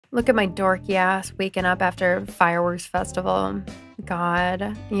Look at my dorky ass waking up after fireworks festival.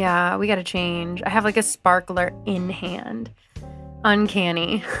 God. Yeah, we gotta change. I have like a sparkler in hand.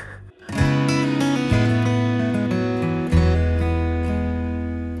 Uncanny.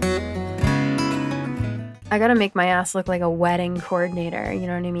 I gotta make my ass look like a wedding coordinator, you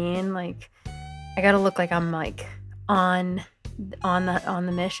know what I mean? Like, I gotta look like I'm like on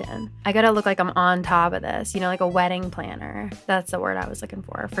the mission. I gotta look like I'm on top of this, you know, like a wedding planner. That's the word I was looking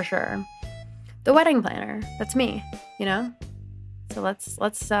for sure. The wedding planner. That's me, you know? So let's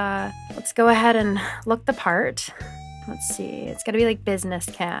go ahead and look the part. Let's see. It's gotta be like business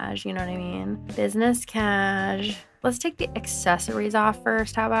cash, you know what I mean? Business cash. Let's take the accessories off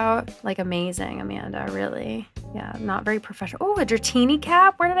first. How about? Like amazing, Amanda, really. Yeah, not very professional. Oh, a Dratini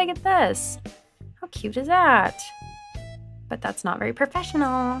cap? Where did I get this? How cute is that? But that's not very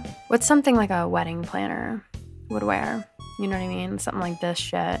professional. What's something like a wedding planner would wear? You know what I mean? Something like this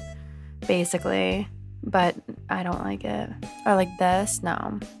shit, basically. But I don't like it. Or like this?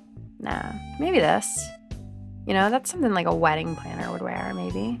 No. Nah. Maybe this. You know, that's something like a wedding planner would wear,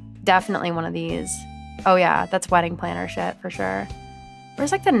 maybe. Definitely one of these. Oh yeah, that's wedding planner shit for sure.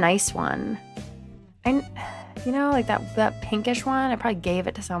 Where's like the nice one? You know, like that pinkish one, I probably gave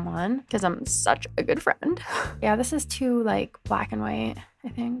it to someone because I'm such a good friend. Yeah, this is too like black and white, I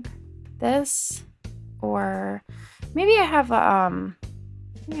think. This, or maybe I have a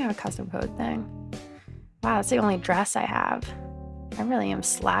custom code thing. Wow, that's the only dress I have. I really am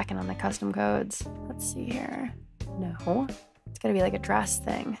slacking on the custom codes. Let's see here. No, it's gotta be like a dress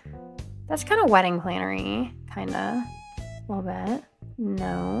thing. That's kind of wedding planner-y, kinda, a little bit.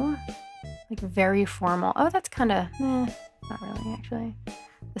 No. Like very formal. Oh, that's kind of, not really actually.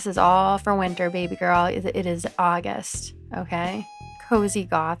 This is all for winter, baby girl. It is August, okay? Cozy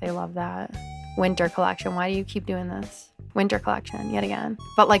goth, I love that. Winter collection, why do you keep doing this? Winter collection, yet again.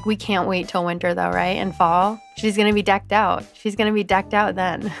 But like, we can't wait till winter though, right? And fall, she's gonna be decked out. She's gonna be decked out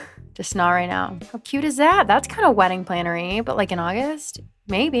then. Just not right now. How cute is that? That's kind of wedding planner-y, but like in August,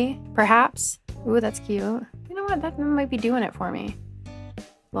 maybe, perhaps. Ooh, that's cute. You know what, that might be doing it for me. A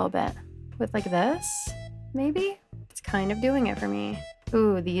little bit. With like this, maybe? It's kind of doing it for me.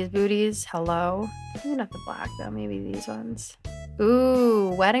 Ooh, these booties, hello. Maybe not the black though, maybe these ones.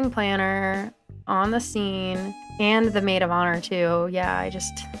 Ooh, wedding planner on the scene and the maid of honor too. Yeah, I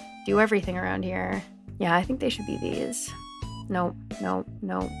just do everything around here. Yeah, I think they should be these. Nope, nope,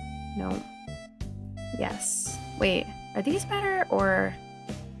 nope, nope. Yes. Wait, are these better or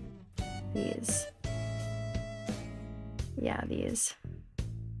these? Yeah, these.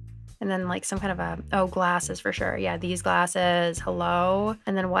 And then like some kind of oh, glasses for sure. Yeah, these glasses, hello.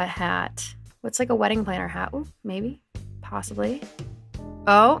 And then what hat? What's like a wedding planner hat? Ooh, maybe, possibly.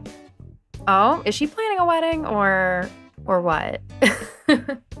 Oh, is she planning a wedding or what?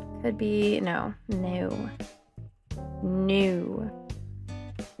 Could be, no.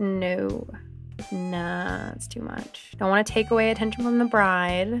 Nah, it's too much. Don't want to take away attention from the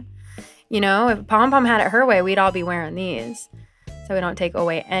bride. You know, if Pom-Pom had it her way, we'd all be wearing these. So we don't take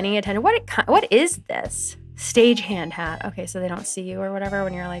away any attention. What is this? Stagehand hat. Okay, so they don't see you or whatever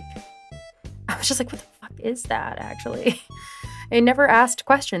when you're like... I was just like, what the fuck is that, actually? I never asked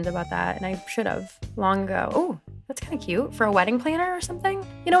questions about that, and I should have long ago. Oh, that's kind of cute for a wedding planner or something.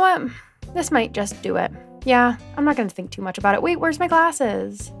 You know what? This might just do it. Yeah, I'm not going to think too much about it. Wait, where's my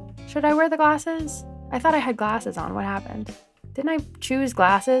glasses? Should I wear the glasses? I thought I had glasses on. What happened? Didn't I choose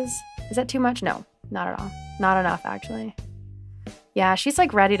glasses? Is that too much? No, not at all. Not enough, actually. Yeah, she's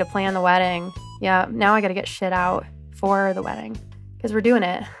like ready to plan the wedding. Yeah, now I got to get shit out for the wedding because we're doing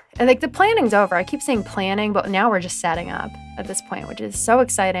it. And like the planning's over. I keep saying planning, but now we're just setting up at this point, which is so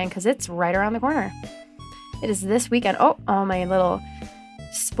exciting because it's right around the corner. It is this weekend. Oh, all my little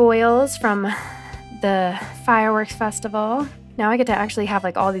spoils from the fireworks festival. Now I get to actually have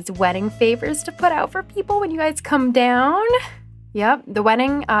like all these wedding favors to put out for people when you guys come down. Yep, the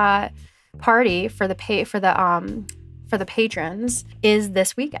wedding party for the patrons is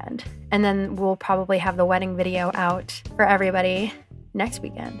this weekend. And then we'll probably have the wedding video out for everybody next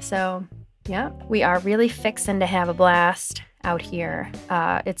weekend. So yeah, we are really fixing to have a blast out here.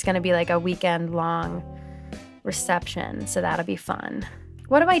 It's gonna be like a weekend long reception, so that'll be fun.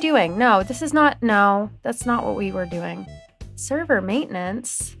 What am I doing? No, this is not, no, that's not what we were doing. Server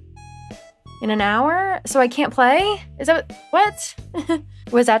maintenance in an hour? So I can't play? Is that what?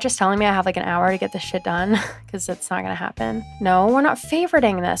 Was that just telling me I have like an hour to get this shit done? Because it's not gonna happen. No, we're not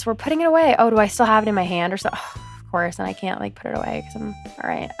favoriting this. We're putting it away. Oh, do I still have it in my hand or so? Oh, of course, and I can't like put it away because I'm, all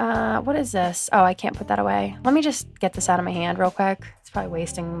right. What is this? Oh, I can't put that away. Let me just get this out of my hand real quick. It's probably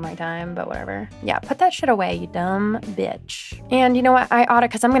wasting my time, but whatever. Yeah, put that shit away, you dumb bitch. And you know what? I oughta,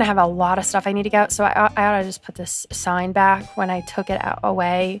 because I'm gonna have a lot of stuff I need to get, so I oughta just put this sign back when I took it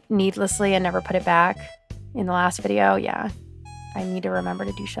away needlessly and never put it back in the last video. Yeah, I need to remember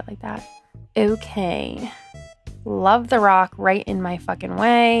to do shit like that. Okay. Love the rock right in my fucking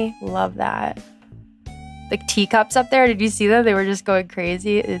way. Love that. The teacups up there, did you see them? They were just going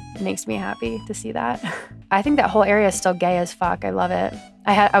crazy. It makes me happy to see that. I think that whole area is still gay as fuck. I love it.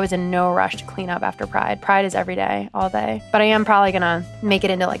 I was in no rush to clean up after Pride. Pride is every day, all day. But I am probably gonna make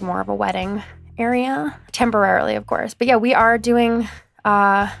it into like more of a wedding area. Temporarily, of course. But yeah, we are doing,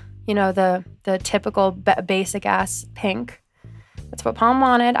 you know, the typical basic ass pink. That's what Palm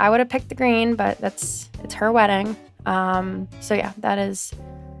wanted. I would have picked the green, but it's her wedding. So yeah, that is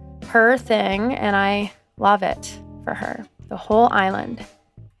her thing, and I love it for her. The whole island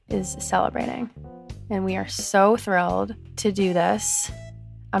is celebrating, and we are so thrilled to do this.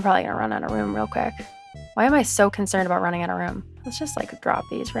 I'm probably gonna run out of room real quick. Why am I so concerned about running out of room? Let's just like drop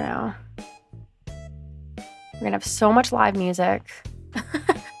these for now. We're gonna have so much live music.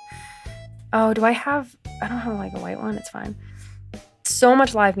 Oh, I don't have like a white one, it's fine. So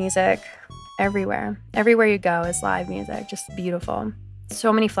much live music everywhere. Everywhere you go is live music, just beautiful.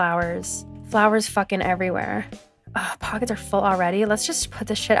 So many flowers. Flowers fucking everywhere. Oh, pockets are full already. Let's just put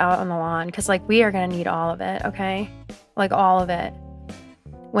this shit out on the lawn because like we are gonna need all of it, okay? Like all of it.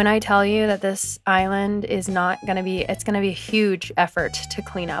 When I tell you that this island is not gonna be, it's gonna be a huge effort to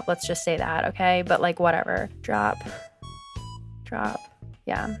clean up. Let's just say that, okay? But like whatever. Drop.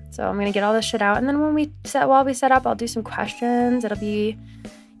 Yeah, so I'm gonna get all this shit out, and then while we set up, I'll do some questions. It'll be,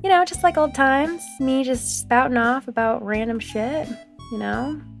 you know, just like old times, me just spouting off about random shit, you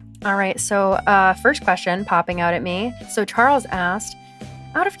know? All right, so first question popping out at me. So Charles asked,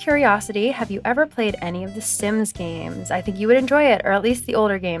 out of curiosity, have you ever played any of the Sims games? I think you would enjoy it, or at least the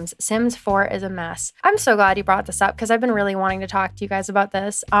older games. Sims 4 is a mess. I'm so glad you brought this up because I've been really wanting to talk to you guys about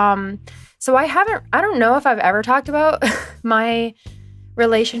this. So I don't know if I've ever talked about my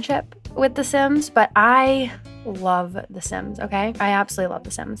relationship with The Sims, but I love The Sims, okay? I absolutely love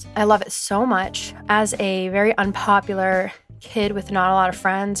The Sims. I love it so much. As a very unpopular kid with not a lot of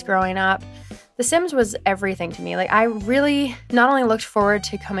friends growing up, The Sims was everything to me. Like I really not only looked forward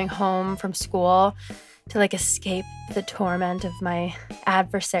to coming home from school to like escape the torment of my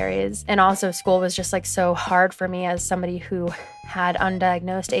adversaries, and also school was just like so hard for me as somebody who had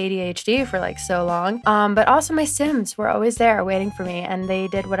undiagnosed ADHD for like so long. But also my Sims were always there waiting for me, and they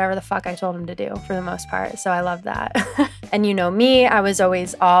did whatever the fuck I told them to do for the most part. So I love that. And you know me, I was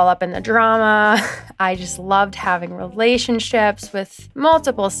always all up in the drama. I just loved having relationships with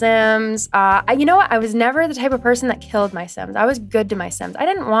multiple Sims. You know what? I was never the type of person that killed my Sims. I was good to my Sims. I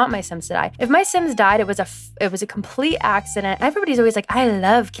didn't want my Sims to die. If my Sims died, it was a complete accident. Everybody's always like, I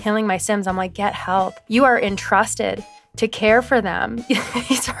love killing my Sims. I'm like, get help. You are entrusted to care for them.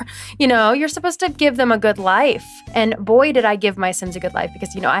 You know, you're supposed to give them a good life. And boy, did I give my Sims a good life,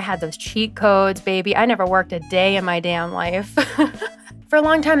 because, you know, I had those cheat codes, baby. I never worked a day in my damn life. For a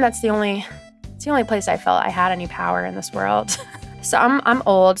long time, it's the only place I felt I had any power in this world. So I'm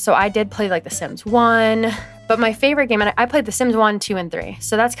old, so I did play like The Sims 1, but my favorite game, and I played The Sims 1, 2, and 3.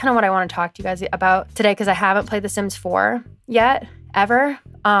 So that's kind of what I want to talk to you guys about today, because I haven't played The Sims 4 yet, ever.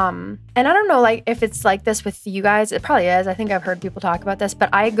 And I don't know like if it's like this with you guys. It probably is. I think I've heard people talk about this, but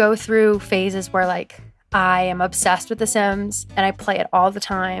I go through phases where like I am obsessed with The Sims and I play it all the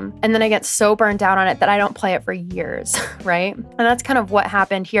time. And then I get so burnt out on it that I don't play it for years, right? And that's kind of what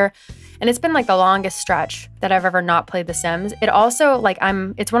happened here. And it's been like the longest stretch that I've ever not played The Sims. It also like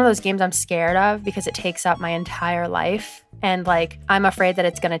it's one of those games I'm scared of because it takes up my entire life. And like, I'm afraid that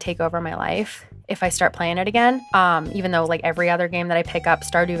it's gonna take over my life if I start playing it again. Even though like every other game that I pick up,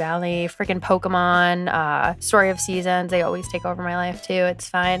 Stardew Valley, freaking Pokemon, Story of Seasons, they always take over my life too. It's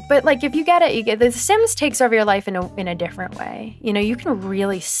fine. But like if you get it, you get The Sims takes over your life in a different way. You know, you can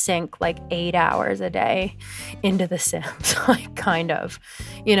really sink like 8 hours a day into The Sims, like kind of,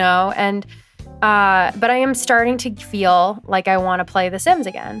 you know, and but I am starting to feel like I want to play The Sims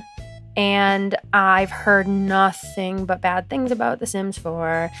again. And I've heard nothing but bad things about The Sims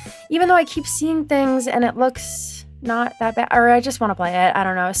 4, even though I keep seeing things and it looks not that bad, or I just want to play it. I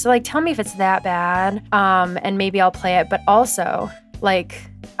don't know. So like, tell me if it's that bad, and maybe I'll play it. But also, like,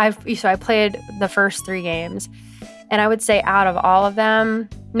 I played the first 3 games, and I would say out of all of them,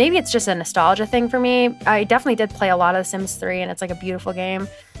 maybe it's just a nostalgia thing for me. I definitely did play a lot of The Sims 3, and it's like a beautiful game.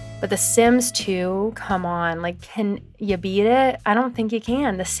 But The Sims 2, come on, like, can you beat it? I don't think you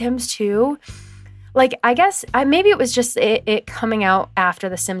can. The Sims 2, Like, I guess maybe it was just it coming out after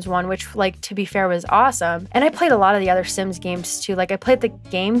The Sims 1, which, like, to be fair, was awesome. And I played a lot of the other Sims games too. Like, I played the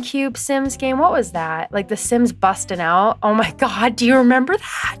GameCube Sims game. What was that? Like, The Sims Bustin' Out. Oh my God, do you remember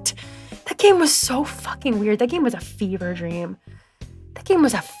that? That game was so fucking weird. That game was a fever dream. That game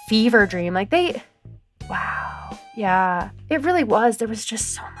was a fever dream. Like, wow. Yeah, it really was. There was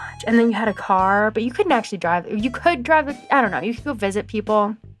just so much. And then you had a car, but you couldn't actually drive. You could drive, I don't know. You could go visit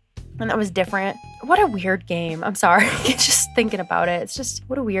people. And that was different. What a weird game. I'm sorry. Just thinking about it. It's just,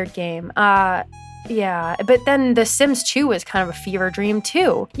 what a weird game. Yeah. But then The Sims 2 was kind of a fever dream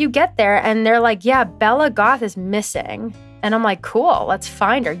too. You get there and they're like, yeah, Bella Goth is missing. And I'm like, cool, let's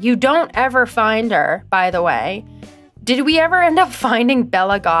find her. You don't ever find her, by the way. Did we ever end up finding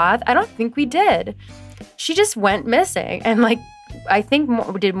Bella Goth? I don't think we did. She just went missing. And like, I think,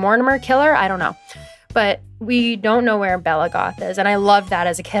 did Mortimer kill her? I don't know. But we don't know where Bella Goth is. And I loved that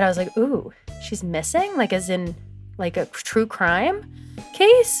as a kid. I was like, ooh, she's missing? Like, as in, like, a true crime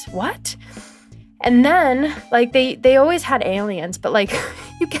case? What? And then, like, they always had aliens. But, like,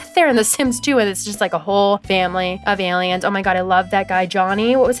 you get there in The Sims 2 and it's just, like, a whole family of aliens. Oh, my God, I love that guy,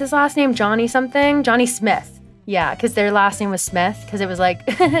 Johnny. What was his last name? Johnny something? Johnny Smith. Yeah, because their last name was Smith. Because it was,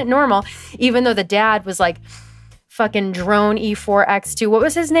 like, normal. Even though the dad was, like, fucking Drone E4X2. What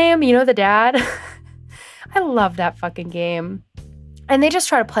was his name? You know the dad? I love that fucking game. And they just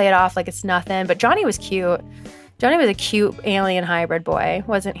try to play it off like it's nothing. But Johnny was cute. Johnny was a cute alien hybrid boy,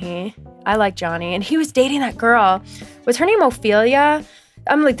 wasn't he? I like Johnny. And he was dating that girl. Was her name Ophelia?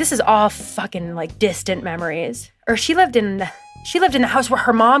 I'm like, this is all fucking like distant memories. Or she lived in the house where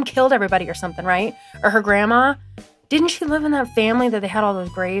her mom killed everybody or something, right? Or her grandma. Didn't she live in that family that they had all those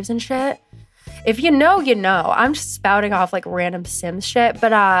graves and shit? If you know, you know. I'm just spouting off like random Sims shit, but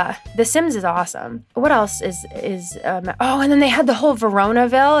The Sims is awesome. What else is oh, and then they had the whole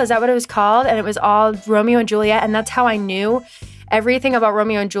Veronaville. Is that what it was called? And it was all Romeo and Juliet, and that's how I knew everything about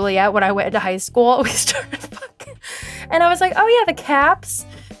Romeo and Juliet when I went into high school. We started fucking, and I was like, oh yeah, the Caps.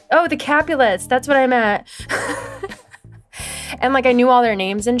 Oh, the Capulets. That's what I meant. And like I knew all their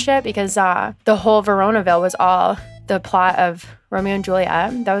names and shit because the whole Veronaville was all the plot of Romeo and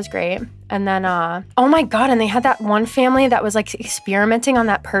Juliet. That was great. And then, oh my God, and they had that one family that was like experimenting on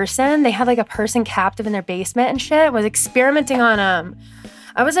that person. They had like a person captive in their basement and shit, was experimenting on them.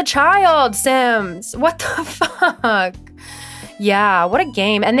 I was a child, Sims. What the fuck? Yeah, what a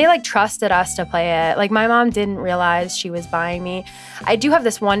game. And they like trusted us to play it. Like my mom didn't realize she was buying me. I do have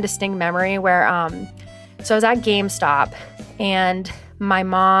this one distinct memory where, so I was at GameStop and my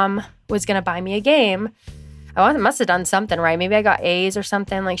mom was gonna buy me a game. I must have done something right. Maybe I got A's or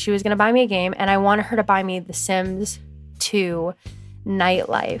something. Like she was going to buy me a game and I wanted her to buy me The Sims 2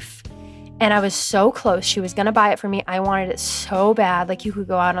 Nightlife. And I was so close. She was going to buy it for me. I wanted it so bad. Like you could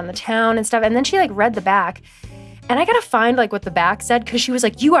go out on the town and stuff. And then she like read the back. And I got to find like what the back said because she was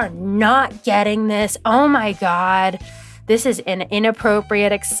like, you are not getting this. Oh my God. This is an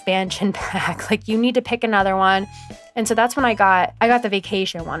inappropriate expansion pack. Like you need to pick another one. And so that's when I got the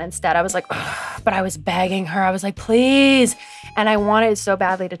vacation one instead. I was like, ugh, but I was begging her. I was like, please. And I wanted so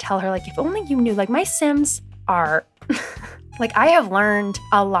badly to tell her, like, if only you knew, like my Sims are, like I have learned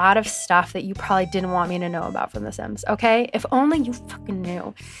a lot of stuff that you probably didn't want me to know about from The Sims, okay? If only you fucking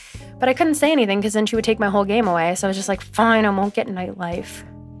knew. But I couldn't say anything because then she would take my whole game away. So I was just like, fine, I won't get Nightlife.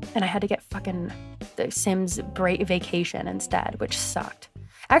 And I had to get fucking The Sims Break Vacation instead, which sucked.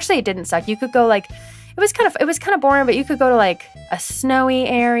 Actually, it didn't suck. You could go like, it was kind of boring, but you could go to like a snowy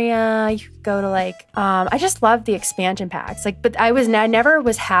area. You could go to like, I just loved the expansion packs. Like, but I never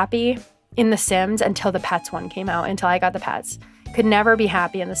was happy in The Sims until the pets one came out, until I got the pets. Could never be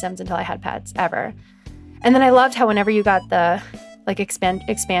happy in The Sims until I had pets, ever. And then I loved how whenever you got the like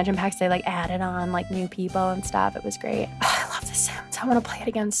expansion packs, they like added on like new people and stuff. It was great. Oh, I love The Sims. I want to play it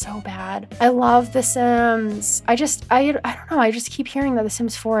again so bad. I love The Sims. I don't know. I just keep hearing that The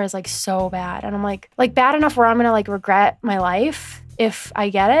Sims 4 is like so bad. And I'm like bad enough where I'm going to like regret my life if I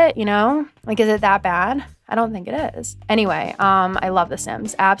get it, you know? Like, is it that bad? I don't think it is. Anyway, I love The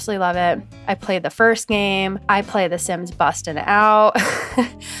Sims. Absolutely love it. I played the first game. I played The Sims Bustin' Out.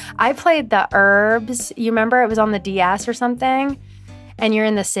 I played the Herbs. You remember it was on the DS or something? And you're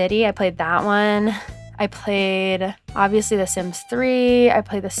in the city. I played that one. I played, obviously, The Sims 3. I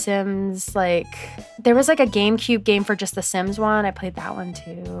played The Sims, like, there was like a GameCube game for just The Sims one. I played that one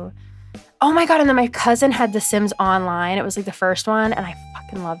too. Oh my God, and then my cousin had The Sims Online. It was like the first one, and I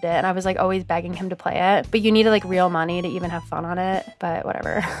fucking loved it. And I was like always begging him to play it. But you needed like real money to even have fun on it, but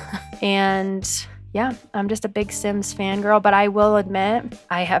whatever. And yeah, I'm just a big Sims fangirl, but I will admit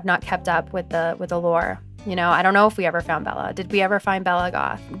I have not kept up with the lore You know, I don't know if we ever found Bella. Did we ever find Bella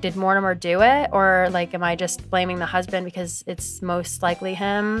Goth? Did Mortimer do it? Or like, am I just blaming the husband because it's most likely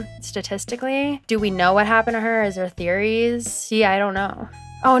him statistically? Do we know what happened to her? Is there theories? See, I don't know.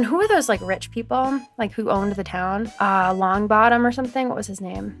 Oh, and who are those like rich people? Like who owned the town? Longbottom or something? What was his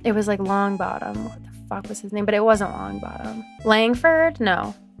name? It was like Longbottom. What the fuck was his name? But it wasn't Longbottom. Langford?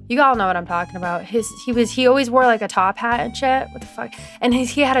 No. You all know what I'm talking about. He always wore like a top hat and shit. What the fuck? And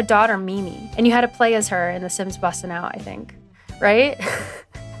he had a daughter, Mimi. And you had to play as her in The Sims Bustin' Out, I think. Right?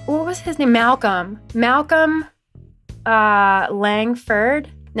 What was his name? Malcolm. Malcolm Langford.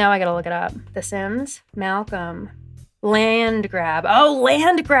 Now I gotta look it up. The Sims. Malcolm. Landgrab. Oh,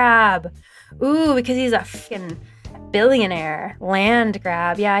 Landgrab. Ooh, because he's a fucking billionaire.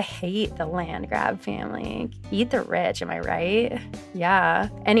 Landgrab. Yeah, I hate the Landgrab family. Eat the rich, am I right? Yeah.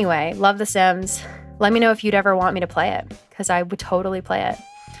 Anyway, love The Sims. Let me know if you'd ever want me to play it, because I would totally play it.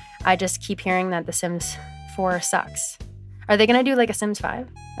 I just keep hearing that The Sims 4 sucks. Are they gonna do like a Sims 5?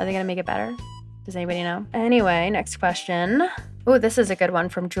 Are they gonna make it better? Does anybody know? Anyway, next question. Oh, this is a good one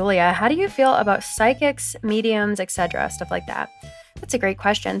from Julia. How do you feel about psychics, mediums, etc., stuff like that? That's a great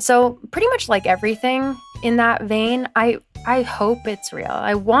question. So pretty much like everything in that vein, I hope it's real.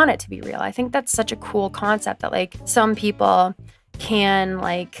 I want it to be real. I think that's such a cool concept that like some people can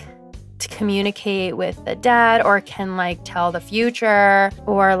like to communicate with the dead or can like tell the future,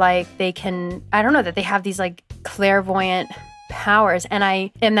 or like they can, I don't know, that they have these like clairvoyant powers. And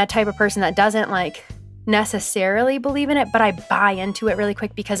I am that type of person that doesn't like necessarily believe in it, but I buy into it really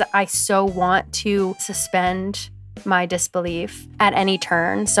quick because I so want to suspend my disbelief at any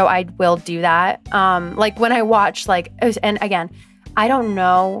turn. So I will do that. Like when I watch like, and again, I don't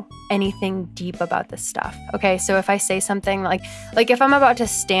know anything deep about this stuff. Okay. So if I say something like if I'm about to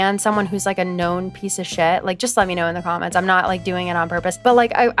stand someone who's like a known piece of shit, like just let me know in the comments. I'm not like doing it on purpose, but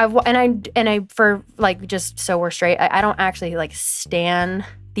like I for like, just so we're straight, I don't actually like stan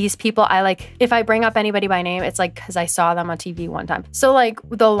these people. I like, if I bring up anybody by name, it's like because I saw them on TV one time. So like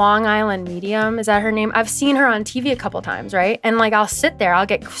the Long Island medium, is that her name? I've seen her on TV a couple times, right? And like I'll sit there, I'll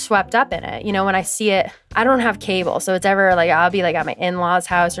get swept up in it. You know, when I see it, I don't have cable. So it's ever like, I'll be like at my in-laws'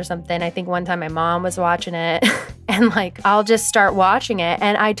 house or something. I think one time my mom was watching it and like I'll just start watching it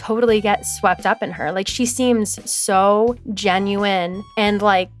and I totally get swept up in her. Like she seems so genuine, and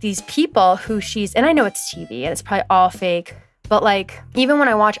like these people who she's, and I know it's TV and it's probably all fake, but like, even when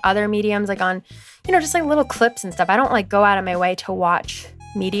I watch other mediums, like on, you know, just like little clips and stuff, I don't like go out of my way to watch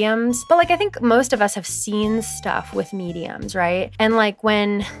mediums. But like, I think most of us have seen stuff with mediums, right? And like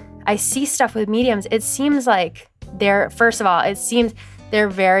when I see stuff with mediums, it seems like first of all, it seems they're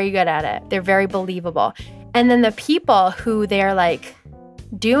very good at it. They're very believable. And then the people who they're like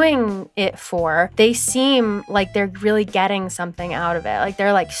doing it for, they seem like they're really getting something out of it. Like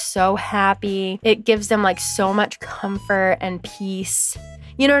they're like so happy. It gives them like so much comfort and peace.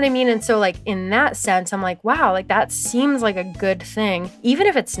 You know what I mean? And so like in that sense, I'm like, wow, like that seems like a good thing, even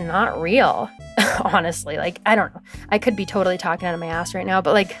if it's not real, honestly. Like, I don't know. I could be totally talking out of my ass right now,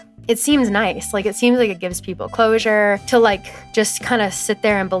 but like, it seems nice. Like, it seems like it gives people closure to like just kind of sit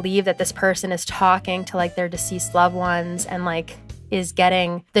there and believe that this person is talking to like their deceased loved ones and like is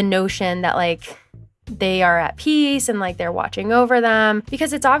getting the notion that like they are at peace and like they're watching over them,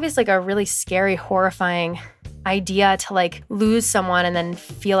 because it's obviously like a really scary, horrifying idea to like lose someone and then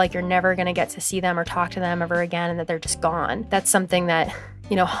feel like you're never going to get to see them or talk to them ever again and that they're just gone. That's something that,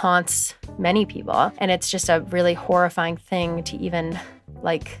 you know, haunts many people, and it's just a really horrifying thing to even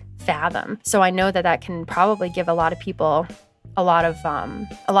like fathom. So I know that that can probably give a lot of people a lot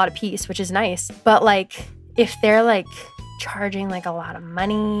of peace, which is nice. But like if they're like charging like a lot of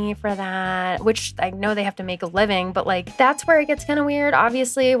money for that, which I know they have to make a living, but like that's where it gets kind of weird,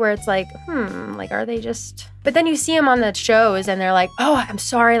 obviously, where it's like, like are they just, but then you see them on the shows and they're like, oh, I'm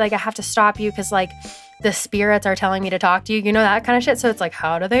sorry, like I have to stop you because like the spirits are telling me to talk to you, you know, that kind of shit. So it's like,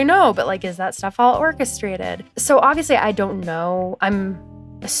 how do they know? But like, is that stuff all orchestrated? So obviously I don't know. I'm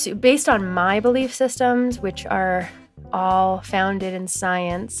based on my belief systems, which are all founded in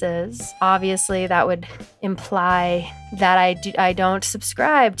sciences. Obviously, that would imply that I don't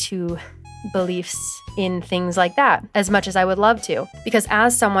subscribe to beliefs in things like that as much as I would love to. Because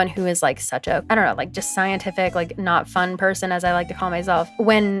as someone who is like such a, I don't know, like just scientific, like not fun person, as I like to call myself,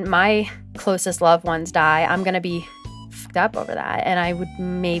 when my closest loved ones die, I'm gonna be fucked up over that. And I would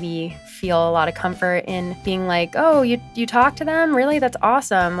maybe feel a lot of comfort in being like, oh, you talk to them? Really? That's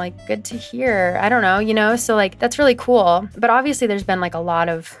awesome. Like, good to hear. I don't know, you know? So like, that's really cool. But obviously there's been like a lot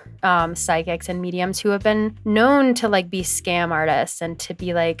of psychics and mediums who have been known to like be scam artists and to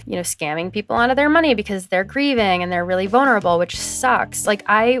be like, you know, scamming people out of their money because they're grieving and they're really vulnerable, which sucks. Like,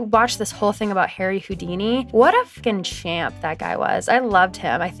 I watched this whole thing about Harry Houdini. What a fucking champ that guy was. I loved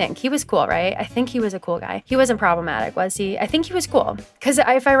him. I think he was cool, right? I think he was a cool guy. He wasn't problematic, was he? I think he was cool. Because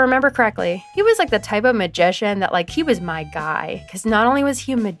if I remember correctly, he was like the type of magician that like, he was my guy. Because not only was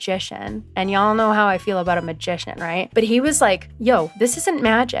he a magician, and y'all know how I feel about a magician, right? But he was like, yo, this isn't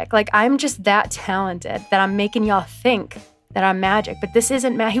magic. Like, I'm just that talented that I'm making y'all think that I'm magic, but this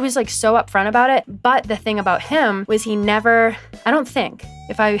isn't magic. He was like so upfront about it. But the thing about him was he never, I don't think,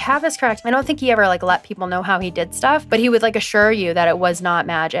 if I have this correct, I don't think he ever like let people know how he did stuff, but he would like assure you that it was not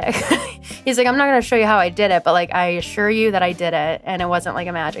magic. He's like, I'm not gonna show you how I did it, but like, I assure you that I did it and it wasn't like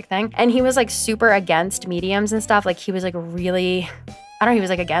a magic thing. And he was like super against mediums and stuff. Like, he was like really, I don't know, he was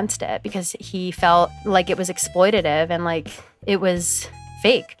like against it because he felt like it was exploitative and like it was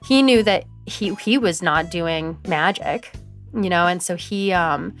fake. He knew that he was not doing magic, you know, and so he,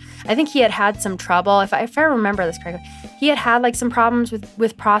 I think he had some trouble, if I remember this correctly, he had like some problems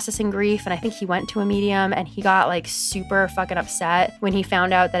with processing grief, and I think he went to a medium and he got like super fucking upset when he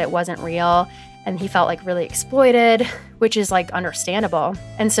found out that it wasn't real, and he felt like really exploited, which is like understandable.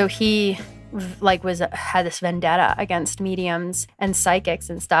 And so he like had this vendetta against mediums and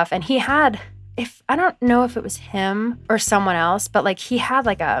psychics and stuff, and he had, I don't know if it was him or someone else, but like he had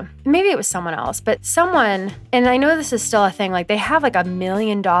like maybe it was someone else, but someone, and I know this is still a thing, like they have like $1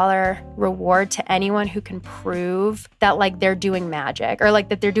 million reward to anyone who can prove that like they're doing magic or like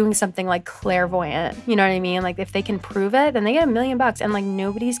that they're doing something like clairvoyant, you know what I mean? Like if they can prove it, then they get $1 million, and like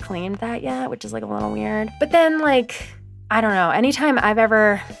nobody's claimed that yet, which is like a little weird. But then like, I don't know, anytime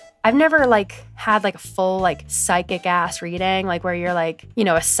I've never like had like a full like psychic ass reading, like where you're like, you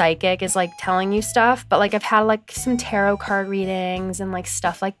know, a psychic is like telling you stuff, but like I've had like some tarot card readings and like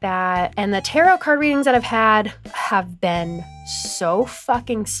stuff like that. And the tarot card readings that I've had have been so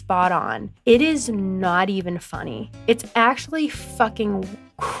fucking spot on. It is not even funny. It's actually fucking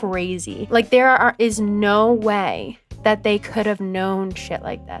crazy. Like there is no way that they could have known shit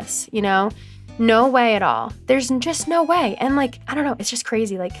like this, you know? No way at all. There's just no way. And like, I don't know, it's just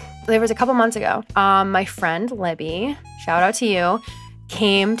crazy. Like there was a couple months ago, my friend Libby, shout out to you,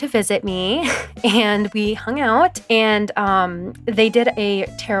 came to visit me and we hung out, and they did a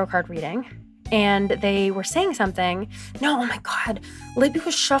tarot card reading and they were saying something. No, oh my God, Libby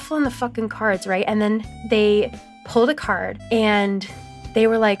was shuffling the fucking cards, right? And then they pulled a card and they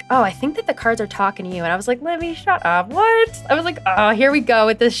were like, oh, I think that the cards are talking to you. And I was like, Libby, shut up. What? I was like, oh, here we go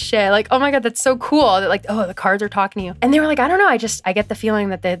with this shit. Like, oh my God, that's so cool. That like, oh, the cards are talking to you. And they were like, I don't know. I get the feeling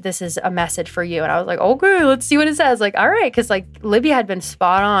that this is a message for you. And I was like, okay, let's see what it says. Like, all right. Cause like Libby had been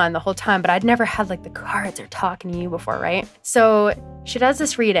spot on the whole time, but I'd never had like the cards are talking to you before, right? So she does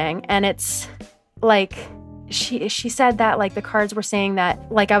this reading and it's like, she said that like the cards were saying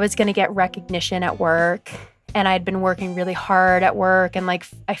that like I was gonna get recognition at work. And I'd been working really hard at work and like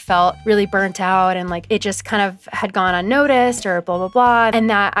I felt really burnt out and like it just kind of had gone unnoticed or blah, blah, blah. And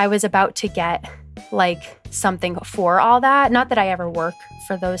that I was about to get like something for all that. Not that I ever work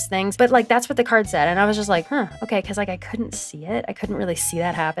for those things, but like that's what the card said. And I was just like, huh, okay. Cause like I couldn't see it. I couldn't really see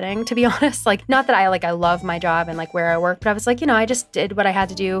that happening, to be honest. Like not that I love my job and like where I work, but I was like, you know, I just did what I had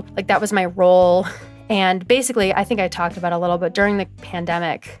to do. Like that was my role. And basically, I think I talked about a little bit during the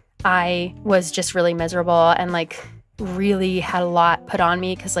pandemic, I was just really miserable and like really had a lot put on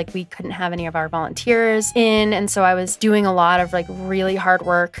me because like we couldn't have any of our volunteers in. And so I was doing a lot of like really hard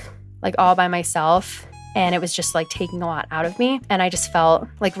work, like all by myself. And it was just like taking a lot out of me. And I just felt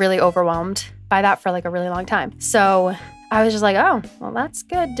like really overwhelmed by that for like a really long time. So I was just like, oh, well, that's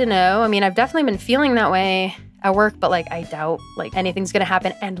good to know. I mean, I've definitely been feeling that way at work, but like I doubt like anything's gonna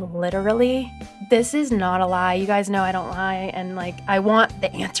happen. And literally, this is not a lie. You guys know I don't lie. And like, I want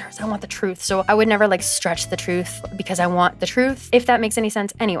the answers. I want the truth. So I would never like stretch the truth because I want the truth, if that makes any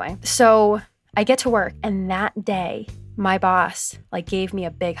sense. Anyway, so I get to work, and that day, my boss like gave me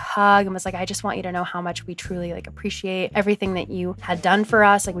a big hug and was like, I just want you to know how much we truly like appreciate everything that you had done for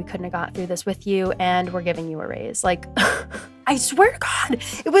us. Like we couldn't have got through this with you, and we're giving you a raise. Like, I swear to God,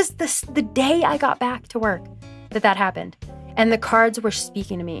 it was the day I got back to work that happened. And the cards were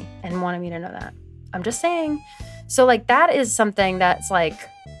speaking to me and wanted me to know that. I'm just saying. So like that is something that's like,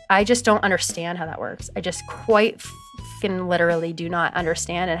 I just don't understand how that works. I just quite fucking literally do not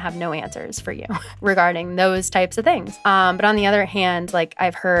understand and have no answers for you regarding those types of things. But on the other hand, like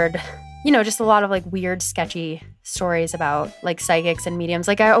I've heard, you know, just a lot of like weird, sketchy stories about like psychics and mediums.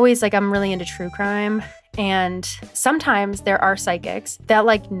 Like I'm really into true crime. And sometimes there are psychics that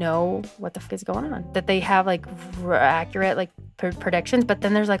like know what the fuck is going on, that they have like accurate like predictions. But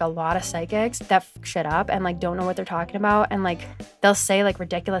then there's like a lot of psychics that fuck shit up and like don't know what they're talking about. And like they'll say like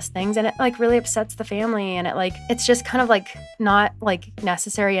ridiculous things and it like really upsets the family. And it's just kind of like not like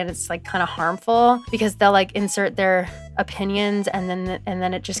necessary. And it's like kind of harmful because they'll like insert their opinions and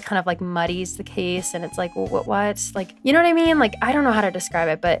then it just kind of like muddies the case. And it's like, well, what? Like, you know what I mean? Like, I don't know how to describe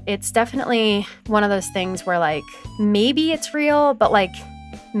it, but it's definitely one of those things where like maybe it's real, but like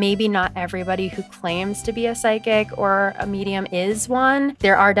maybe not everybody who claims to be a psychic or a medium is one.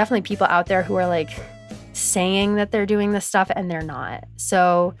 There are definitely people out there who are like saying that they're doing this stuff and they're not.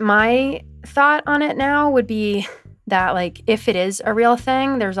 So my thought on it now would be that like if it is a real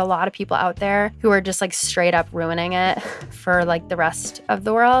thing, there's a lot of people out there who are just like straight up ruining it for like the rest of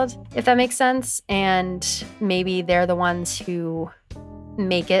the world, if that makes sense. And maybe they're the ones who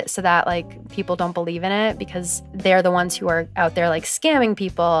make it so that like people don't believe in it because they're the ones who are out there like scamming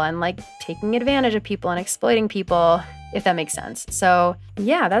people and like taking advantage of people and exploiting people, if that makes sense. So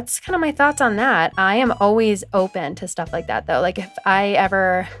yeah, that's kind of my thoughts on that. I am always open to stuff like that though. Like if I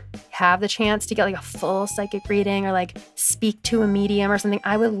ever have the chance to get like a full psychic reading or like speak to a medium or something,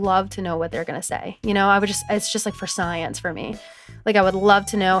 I would love to know what they're gonna say. You know, it's just like for science for me. Like I would love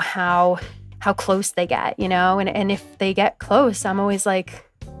to know how close they get, you know? And if they get close, I'm always like,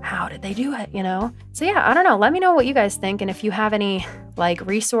 how did they do it, you know? So yeah, I don't know. Let me know what you guys think. And if you have any like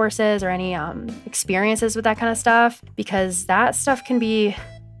resources or any experiences with that kind of stuff, because that stuff can be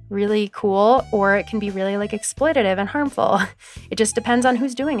really cool or it can be really like exploitative and harmful. It just depends on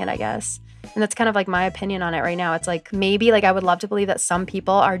who's doing it, I guess. And that's kind of like my opinion on it right now. It's like maybe like I would love to believe that some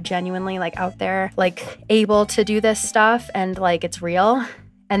people are genuinely like out there like able to do this stuff and like it's real.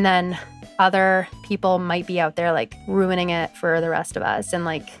 And then other people might be out there like ruining it for the rest of us and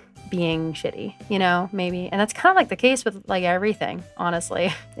like being shitty, you know, maybe. And that's kind of like the case with like everything,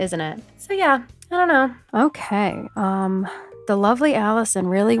 honestly, isn't it? So yeah, I don't know. Okay. The lovely Allison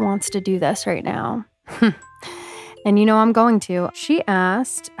really wants to do this right now. And you know I'm going to. She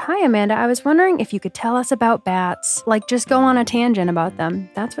asked, "Hi Amanda, I was wondering if you could tell us about bats. Like just go on a tangent about them."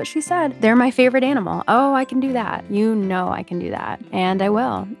 That's what she said. "They're my favorite animal." Oh, I can do that. You know I can do that. And I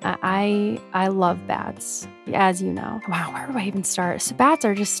will. I love bats, as you know. Wow, where do I even start? So bats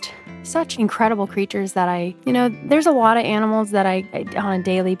are just such incredible creatures that there's a lot of animals that I on a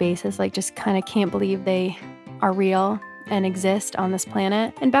daily basis, like just kind of can't believe they are real and exist on this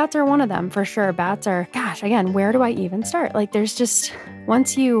planet. And bats are one of them for sure. Bats are, gosh, again, where do I even start? Like there's just,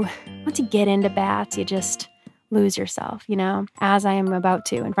 once you get into bats, you just lose yourself, you know, as I am about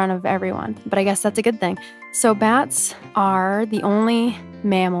to in front of everyone. But I guess that's a good thing. So bats are the only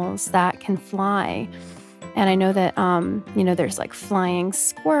mammals that can fly. And I know that, there's like flying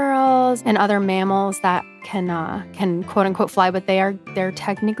squirrels and other mammals that can quote unquote fly, but they're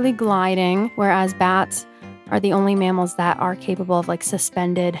technically gliding, whereas bats are the only mammals that are capable of like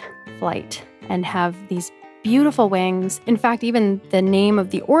suspended flight and have these beautiful wings. In fact, even the name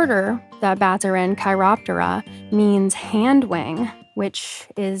of the order that bats are in, Chiroptera, means hand wing, which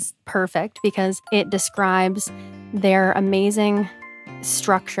is perfect because it describes their amazing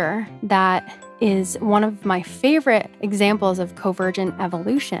structure that is one of my favorite examples of convergent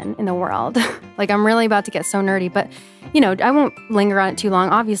evolution in the world. Like I'm really about to get so nerdy, but I won't linger on it too long.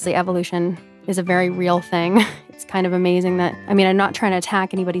 Obviously, evolution is a very real thing. It's kind of amazing that, I'm not trying to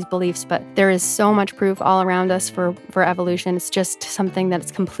attack anybody's beliefs, but there is so much proof all around us for evolution. It's just something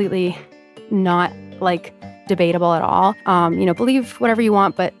that's completely not like debatable at all. Believe whatever you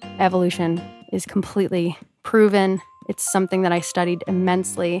want, but evolution is completely proven. It's something that I studied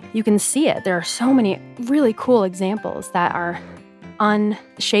immensely. You can see it. There are so many really cool examples that are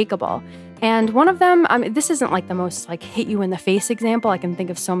unshakable. And one of them, this isn't like the most like hit you in the face example. I can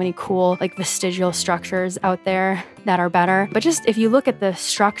think of so many cool like vestigial structures out there that are better. But just if you look at the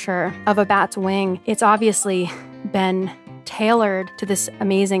structure of a bat's wing, it's obviously been tailored to this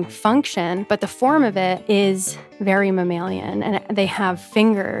amazing function, but the form of it is very mammalian and they have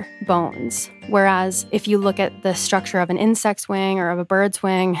finger bones. Whereas if you look at the structure of an insect's wing or of a bird's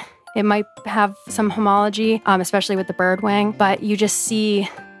wing, it might have some homology, especially with the bird wing, but you just see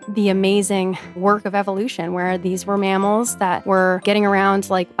the amazing work of evolution where these were mammals that were getting around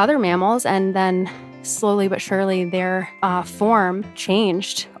like other mammals, and then slowly but surely their form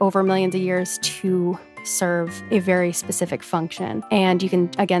changed over millions of years to serve a very specific function. And you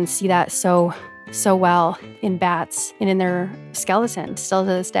can again see that so well in bats and in their skeleton still to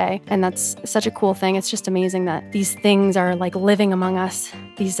this day. And that's such a cool thing. It's just amazing that these things are like living among us,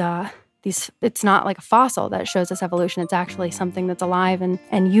 these it's not like a fossil that shows us evolution. It's actually something that's alive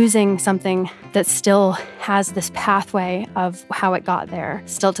and using something that still has this pathway of how it got there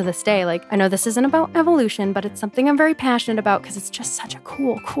still to this day. Like, I know this isn't about evolution, but it's something I'm very passionate about because it's just such a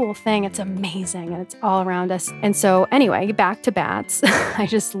cool thing. It's amazing and it's all around us. And so anyway, back to bats. I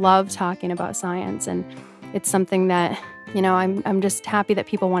just love talking about science, and it's something that, you know, I'm just happy that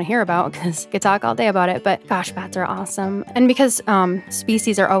people want to hear about because I could talk all day about it. But gosh, bats are awesome. And because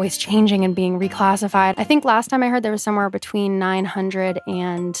species are always changing and being reclassified, I think last time I heard there was somewhere between 900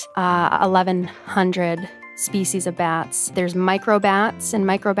 and 1,100 species of bats. There's microbats, and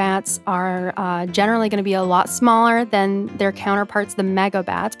microbats are generally going to be a lot smaller than their counterparts, the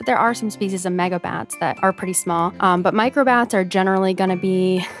megabats, but there are some species of megabats that are pretty small. But microbats are generally going to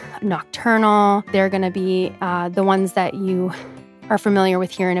be nocturnal. They're going to be the ones that you are familiar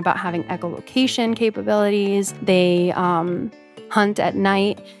with hearing about having echolocation capabilities. They hunt at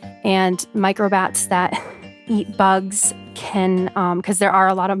night, and microbats that eat bugs can, because there are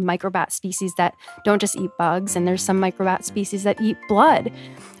a lot of microbat species that don't just eat bugs, and there's some microbat species that eat blood,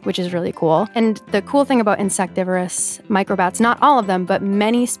 which is really cool. And the cool thing about insectivorous microbats, not all of them, but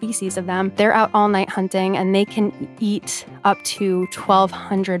many species of them, they're out all night hunting, and they can eat up to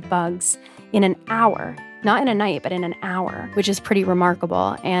 1,200 bugs in an hour. Not in a night, but in an hour, which is pretty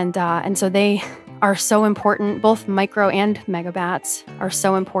remarkable. And so they are so important. Both micro and megabats are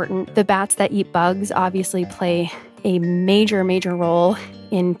so important. The bats that eat bugs obviously play a major role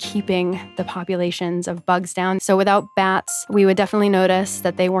in keeping the populations of bugs down. So without bats, we would definitely notice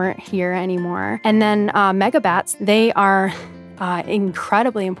that they weren't here anymore. And then megabats, they are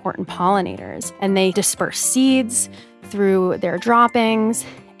incredibly important pollinators, and they disperse seeds through their droppings,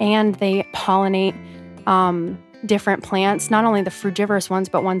 and they pollinate different plants, not only the frugivorous ones,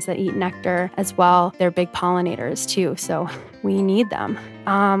 but ones that eat nectar as well. They're big pollinators too, so we need them.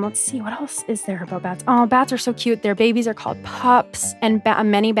 Let's see, what else is there about bats? Oh, bats are so cute. Their babies are called pups, and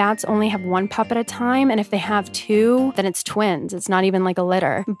many bats only have one pup at a time, and if they have two, then it's twins. It's not even like a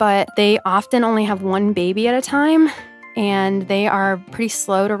litter, but they often only have one baby at a time, and they are pretty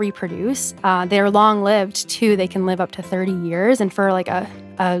slow to reproduce. They're long-lived too. They can live up to 30 years, and for like a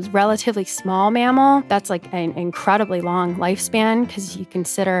relatively small mammal, that's like an incredibly long lifespan, because you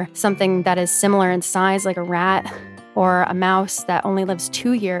consider something that is similar in size, like a rat or a mouse that only lives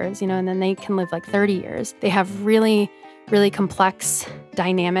 2 years, you know, and then they can live like 30 years. They have really complex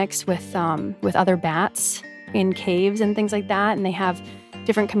dynamics with other bats in caves and things like that, and they have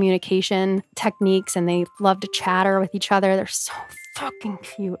different communication techniques, and they love to chatter with each other. They're so fucking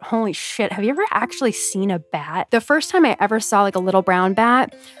cute. Holy shit. Have you ever actually seen a bat? The first time I ever saw like a little brown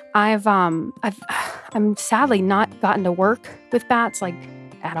bat, I'm sadly not gotten to work with bats like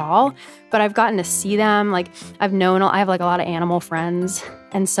at all, but I've gotten to see them. Like I have like a lot of animal friends,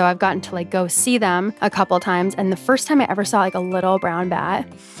 and so I've gotten to like go see them a couple times. And the first time I ever saw like a little brown bat,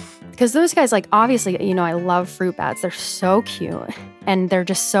 because those guys, like, obviously, you know, I love fruit bats. They're so cute, and they're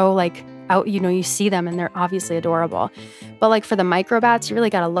just so like out, you know, you see them and they're obviously adorable. But like for the microbats, you really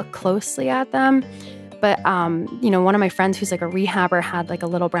got to look closely at them. But, you know, one of my friends who's like a rehabber had like a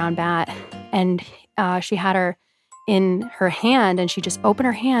little brown bat, and she had her in her hand, and she just opened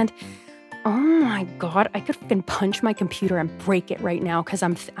her hand. Oh my God, I could fucking punch my computer and break it right now because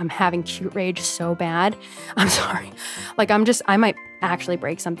I'm having cute rage so bad. I'm sorry. Like I might actually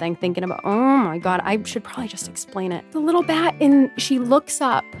break something thinking about, oh my God, I should probably just explain it. The little bat, and she looks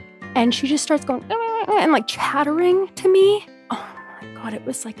up and she just starts going and like chattering to me. Oh my God, it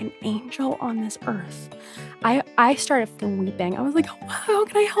was like an angel on this earth. I started fucking weeping. I was like, oh, how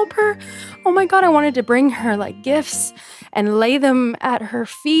can I help her? Oh my God, I wanted to bring her like gifts and lay them at her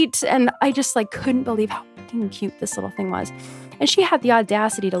feet. And I just like couldn't believe how fucking cute this little thing was. And she had the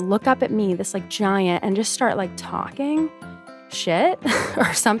audacity to look up at me, this like giant, and just start like talking shit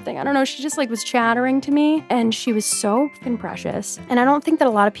or something. I don't know. She just like was chattering to me, and she was so fucking precious. And I don't think that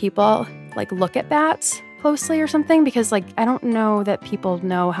a lot of people like look at bats closely or something, because like, I don't know that people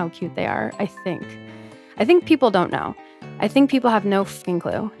know how cute they are. I think people don't know. I think people have no fucking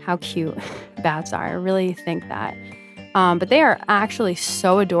clue how cute bats are. I really think that. But they are actually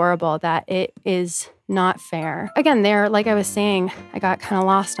so adorable that it is not fair. Again, they're, like I was saying, I got kind of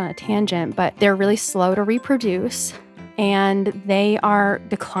lost on a tangent, but they're really slow to reproduce, and they are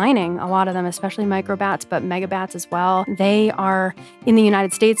declining, a lot of them, especially microbats, but megabats as well. They are, in the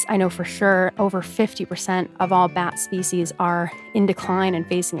United States, I know for sure, over 50% of all bat species are in decline and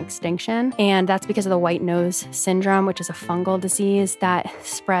facing extinction. And that's because of the white nose syndrome, which is a fungal disease that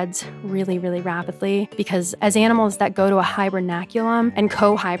spreads really, really rapidly. Because as animals that go to a hibernaculum and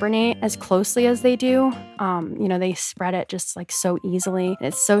co-hibernate as closely as they do, they spread it just like so easily.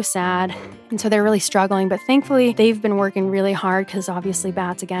 It's so sad. And so they're really struggling. But thankfully, they've been working really hard because obviously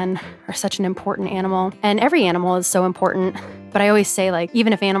bats, again, are such an important animal. And every animal is so important. But I always say, like,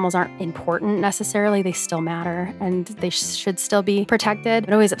 even if animals aren't important necessarily, they still matter and they should still be protected.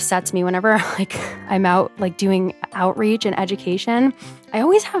 It always upsets me whenever I'm out doing outreach and education. I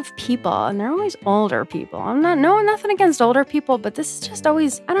always have people, and they're always older people. Nothing against older people, but this is just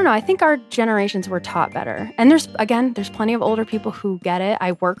always, I don't know, I think our generations were taught better. And there's plenty of older people who get it.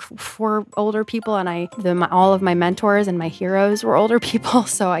 I work for older people, and all of my mentors and my heroes were older people.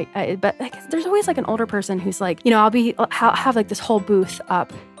 So but there's always like an older person who's like, I'll have like this whole booth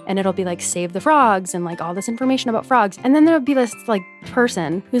up, and it'll be like save the frogs and like all this information about frogs. And then there'll be this like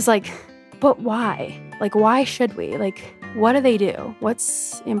person who's like, but why? Like, why should we? Like, what do they do?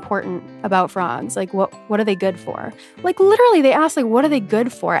 What's important about frogs? Like, what are they good for? Like, literally, they ask, like, what are they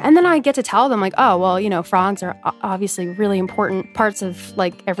good for? And then I get to tell them, like, oh, well, frogs are obviously really important parts of,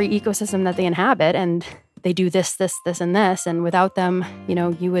 like, every ecosystem that they inhabit. And they do this, and this. And without them,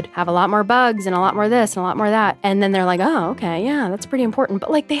 you would have a lot more bugs and a lot more this and a lot more that. And then they're like, oh, okay, yeah, that's pretty important.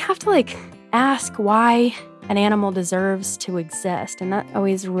 But, like, they have to, like, ask why an animal deserves to exist. And that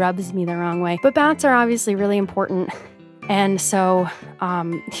always rubs me the wrong way. But bats are obviously really important. And so,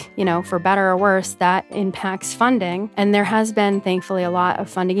 for better or worse, that impacts funding. And there has been, thankfully, a lot of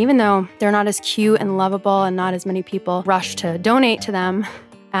funding, even though they're not as cute and lovable and not as many people rush to donate to them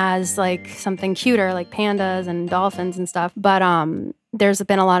as like something cuter like pandas and dolphins and stuff. But there's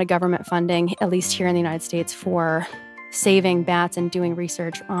been a lot of government funding, at least here in the United States, for saving bats and doing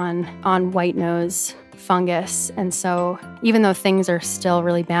research on white nose fungus. And so even though things are still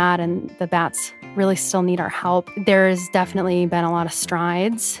really bad and the bats really still need our help, there's definitely been a lot of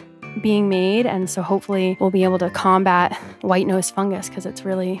strides being made. And so hopefully we'll be able to combat white nose fungus because it's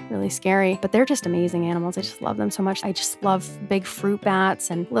really, really scary. But they're just amazing animals. I just love them so much. I just love big fruit bats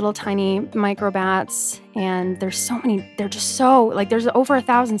and little tiny microbats. And there's so many, they're just so, like, there's over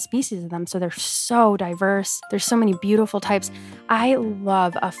 1,000 species of them. So they're so diverse. There's so many beautiful types. I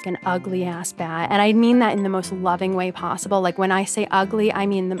love a fucking ugly ass bat. And I mean that in the most loving way possible. Like, when I say ugly, I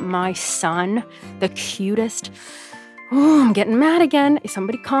mean my son, the cutest. Oh, I'm getting mad again.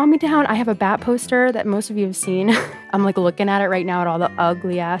 Somebody calm me down. I have a bat poster that most of you have seen. I'm like looking at it right now at all the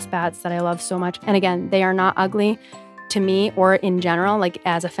ugly ass bats that I love so much. And again, they are not ugly to me or in general, like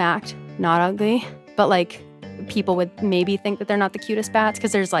as a fact, not ugly. But like people would maybe think that they're not the cutest bats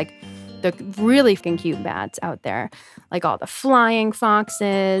because there's like the really fucking cute bats out there, like all the flying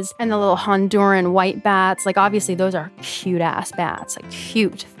foxes and the little Honduran white bats. Like, obviously those are cute ass bats, like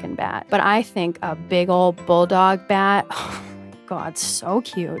cute fucking bat. But I think a big old bulldog bat, oh my God, so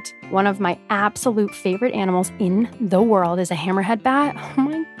cute. One of my absolute favorite animals in the world is a hammerhead bat. Oh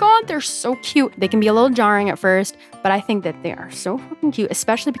my God, they're so cute. They can be a little jarring at first, but I think that they are so fucking cute,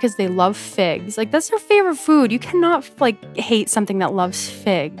 especially because they love figs. Like, that's their favorite food. You cannot like hate something that loves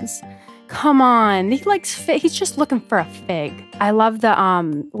figs. Come on, he likes he's just looking for a fig. I love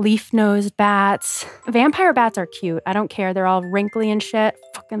the leaf-nosed bats. Vampire bats are cute. I don't care. They're all wrinkly and shit.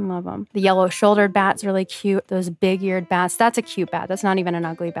 Fucking love them. The yellow-shouldered bat's really cute. Those big-eared bats. That's a cute bat. That's not even an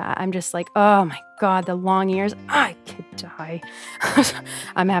ugly bat. I'm just like, oh my God, the long ears. I could die.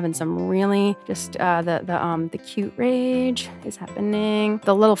 I'm having some really just the cute rage is happening.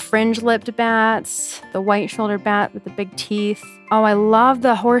 The little fringe-lipped bats. The white-shouldered bat with the big teeth. Oh, I love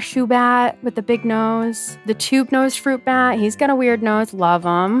the horseshoe bat with the big nose. The tube-nosed fruit bat. He's got a weird nose. Love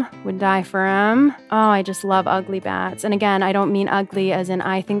him. Would die for him. Oh, I just love ugly bats. And again, I don't mean ugly as in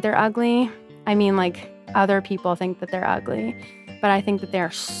I think they're ugly. I mean like other people think that they're ugly. But I think that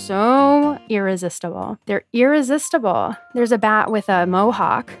they're so irresistible. They're irresistible. There's a bat with a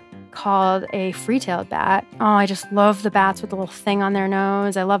mohawk called a free-tailed bat. Oh, I just love the bats with the little thing on their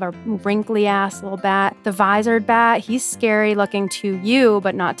nose. I love a wrinkly ass little bat. The visored bat, he's scary looking to you,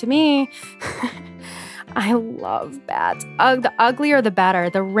 but not to me. I love bats. The uglier, the better.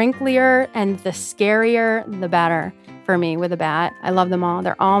 The wrinklier and the scarier, the better for me with a bat. I love them all.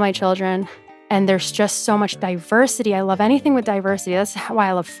 They're all my children. And there's just so much diversity. I love anything with diversity. That's why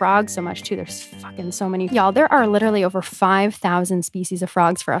I love frogs so much too. There's fucking so many. Y'all, there are literally over 5,000 species of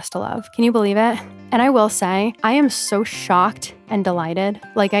frogs for us to love. Can you believe it? And I will say, I am so shocked and delighted.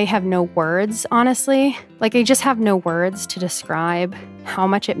 Like, I have no words, honestly. Like, I just have no words to describe how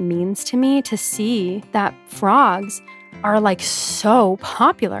much it means to me to see that frogs are like so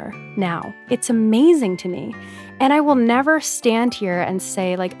popular now. It's amazing to me. And I will never stand here and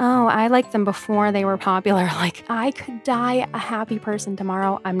say like, oh, I liked them before they were popular. Like, I could die a happy person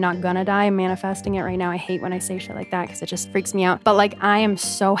tomorrow. I'm not gonna die. I'm manifesting it right now. I hate when I say shit like that because it just freaks me out. But like, I am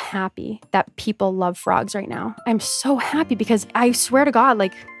so happy that people love frogs right now. I'm so happy because I swear to God,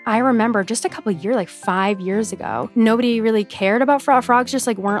 like, I remember just a couple of years, like 5 years ago, nobody really cared about frogs. Frogs just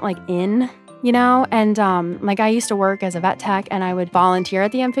like weren't like in, you know? And like, I used to work as a vet tech and I would volunteer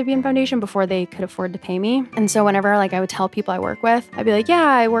at the Amphibian Foundation before they could afford to pay me. And so whenever like I would tell people I work with, I'd be like, yeah,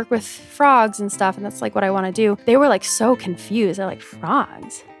 I work with frogs and stuff. And that's like what I want to do. They were like so confused. They're like,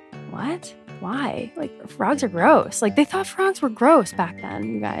 frogs? What? Why? Like, frogs are gross. Like, they thought frogs were gross back then,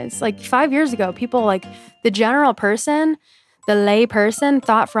 you guys. Like 5 years ago, people like the general person, the lay person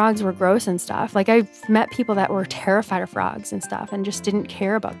thought frogs were gross and stuff. Like, I've met people that were terrified of frogs and stuff and just didn't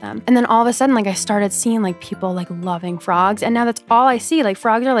care about them. And then all of a sudden, like, I started seeing like people like loving frogs. And now that's all I see. Like,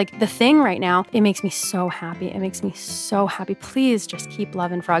 frogs are like the thing right now. It makes me so happy. It makes me so happy. Please just keep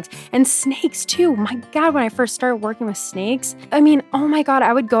loving frogs. And snakes too. My God, when I first started working with snakes, I mean, oh my God,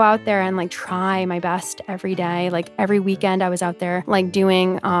 I would go out there and like try my best every day. Like every weekend I was out there like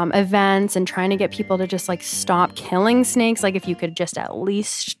doing events and trying to get people to just like stop killing snakes. Like, if you could just at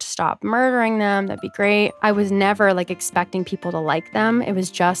least stop murdering them, that'd be great. I was never like expecting people to like them. It was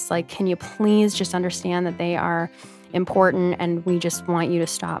just like, can you please just understand that they are important and we just want you to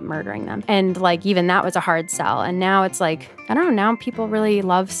stop murdering them. And like, even that was a hard sell. And now it's like, I don't know, now people really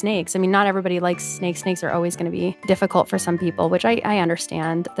love snakes. I mean, not everybody likes snakes. Snakes are always going to be difficult for some people, which I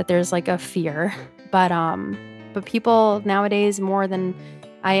understand that there's like a fear, but people nowadays, more than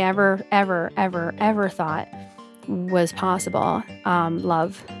I ever thought was possible,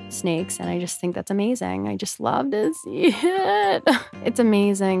 love snakes. And I just think that's amazing. I just love to see it. It's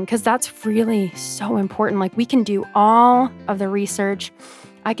amazing because that's really so important. Like, we can do all of the research.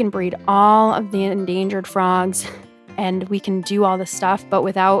 I can breed all of the endangered frogs and we can do all this stuff, but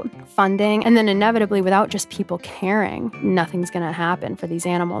without funding and then inevitably without just people caring, nothing's going to happen for these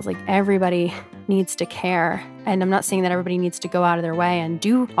animals. Like, everybody needs to care. And I'm not saying that everybody needs to go out of their way and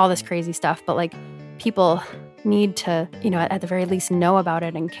do all this crazy stuff, but like, people need to, you know, at the very least know about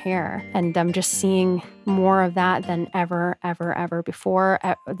it and care. And I'm just seeing more of that than ever before,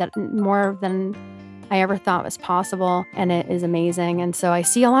 that more than I ever thought was possible. And it is amazing. And so I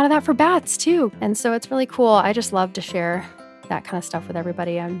see a lot of that for bats too. And so it's really cool. I just love to share that kind of stuff with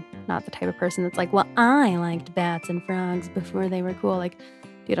everybody. I'm not the type of person that's like, well, I liked bats and frogs before they were cool. Like,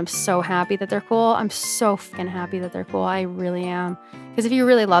 dude, I'm so happy that they're cool. I'm so fucking happy that they're cool. I really am. Because if you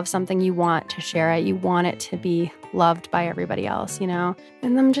really love something, you want to share it. You want it to be loved by everybody else, you know?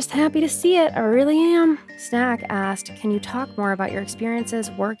 And I'm just happy to see it. I really am. Snack asked, can you talk more about your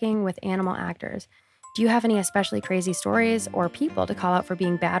experiences working with animal actors? Do you have any especially crazy stories or people to call out for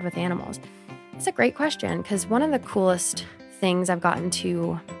being bad with animals? That's a great question, because one of the coolest things I've gotten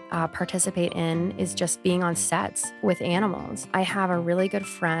to participate in is just being on sets with animals. I have a really good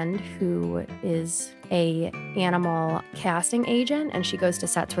friend who is a animal casting agent, and she goes to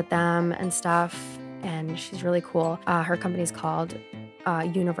sets with them and stuff, and she's really cool. Her company's called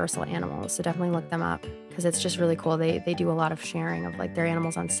Universal Animals, so definitely look them up because it's just really cool. They do a lot of sharing of like their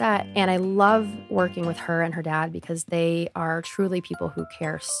animals on set, and I love working with her and her dad because they are truly people who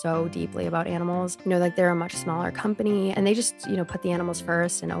care so deeply about animals. You know, like, they're a much smaller company and they just, you know, put the animals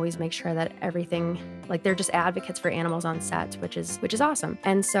first and always make sure that everything, like, they're just advocates for animals on sets, which is awesome.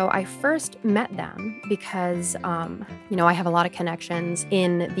 And so I first met them because you know, I have a lot of connections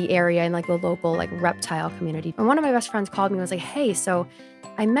in the area and like the local like reptile community. And one of my best friends called me and was like, hey, so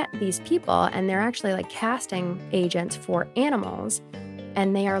I met these people and they're actually like casting agents for animals,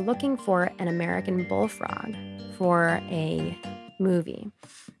 and they are looking for an American bullfrog for a movie.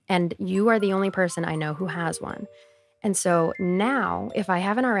 And you are the only person I know who has one. And so now, if I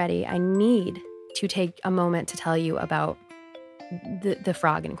haven't already, I need to take a moment to tell you about the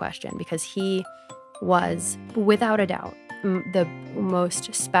frog in question, because he was, without a doubt, the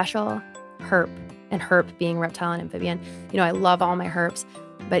most special herp, and herp being reptile and amphibian. You know, I love all my herps,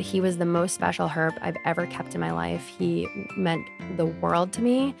 but he was the most special herp I've ever kept in my life. He meant the world to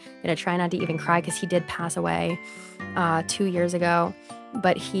me. And I try not to even cry because he did pass away 2 years ago.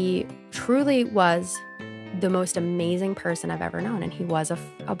 But he truly was the most amazing person I've ever known, and he was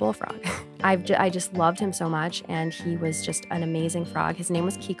a bullfrog. I just loved him so much, and he was just an amazing frog. His name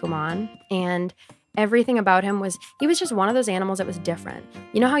was Kikuman, and everything about him he was just one of those animals that was different.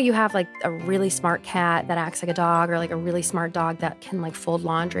 You know how you have like a really smart cat that acts like a dog, or like a really smart dog that can like fold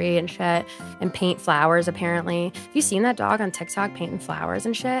laundry and shit and paint flowers, apparently. Have you seen that dog on TikTok painting flowers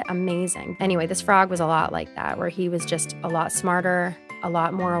and shit? Amazing. Anyway, this frog was a lot like that, where he was just a lot smarter, a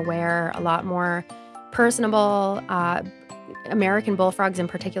lot more aware, a lot more personable. American bullfrogs in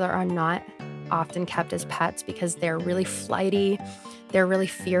particular are not often kept as pets because they're really flighty, they're really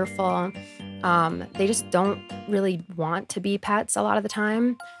fearful. They just don't really want to be pets a lot of the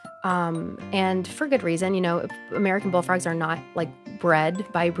time. And for good reason. You know, American bullfrogs are not like bred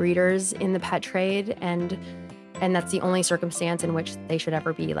by breeders in the pet trade, and that's the only circumstance in which they should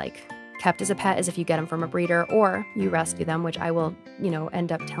ever be like kept as a pet, is if you get them from a breeder or you rescue them, which I will,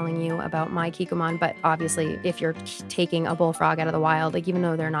 end up telling you about my Kikuman. But obviously, if you're taking a bullfrog out of the wild, like even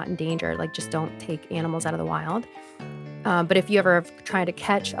though they're not endangered, like just don't take animals out of the wild. But if you ever try to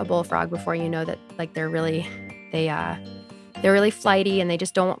catch a bullfrog before, you know that like they're really flighty, and they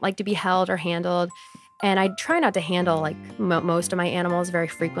just don't like to be held or handled. And I try not to handle like most of my animals very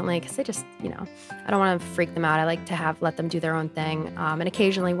frequently, because they just, I don't want to freak them out. I like to let them do their own thing. And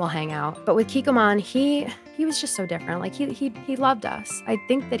occasionally we'll hang out. But with Kikuman, he was just so different. Like he loved us. I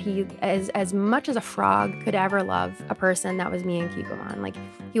think that he, as much as a frog could ever love a person, that was me and Kikuman. Like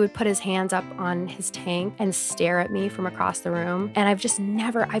he would put his hands up on his tank and stare at me from across the room. And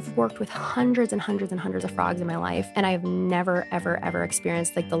I've worked with hundreds and hundreds and hundreds of frogs in my life. And I have never, ever, ever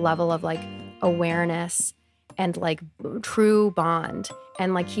experienced like the level of like awareness and like true bond.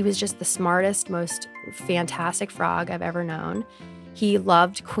 And like he was just the smartest, most fantastic frog I've ever known. He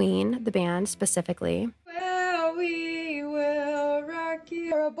loved Queen, the band, specifically. Well, we will rock you.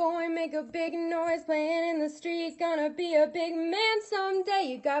 You're a boy, make a big noise, playing in the street, gonna be a big man someday.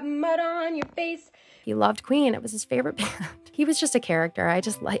 You got mud on your face. He loved Queen. It was his favorite band. He was just a character. I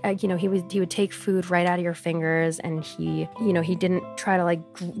just like, he would take food right out of your fingers, and he didn't try to like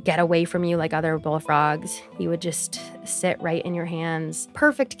get away from you like other bullfrogs. He would just sit right in your hands.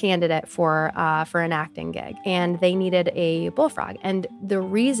 Perfect candidate for an acting gig. And they needed a bullfrog. And the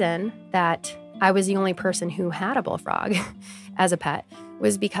reason that I was the only person who had a bullfrog as a pet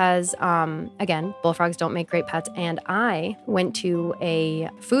was because, again, bullfrogs don't make great pets. And I went to a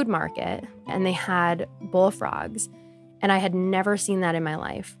food market and they had bullfrogs, and I had never seen that in my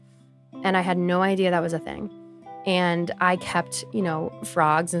life. And I had no idea that was a thing. And I kept,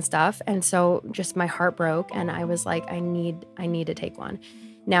 frogs and stuff. And so just my heart broke, and I was like, I need to take one.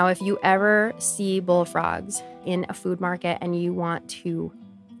 Now, if you ever see bullfrogs in a food market and you want to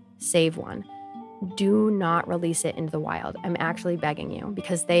save one, do not release it into the wild. I'm actually begging you,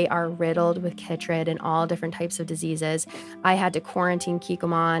 because they are riddled with chytrid and all different types of diseases. I had to quarantine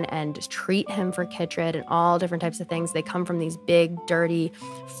Kikuman and treat him for chytrid and all different types of things. They come from these big, dirty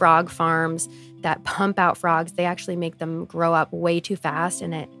frog farms that pump out frogs. They actually make them grow up way too fast,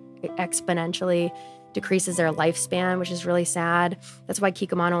 and it exponentially decreases their lifespan, which is really sad. That's why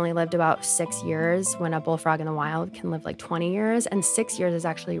Kikuman only lived about 6 years, when a bullfrog in the wild can live like 20 years. And 6 years is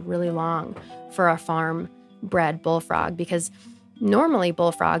actually really long for a farm-bred bullfrog, because normally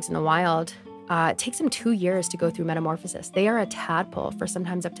bullfrogs in the wild, it takes them 2 years to go through metamorphosis. They are a tadpole for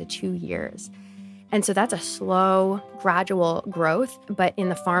sometimes up to 2 years. And so that's a slow, gradual growth. But in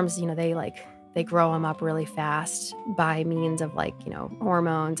the farms, they grow them up really fast by means of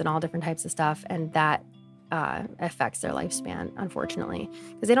hormones and all different types of stuff. And that affects their lifespan, unfortunately,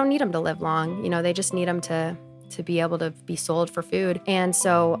 because they don't need them to live long. They just need them to be able to be sold for food. And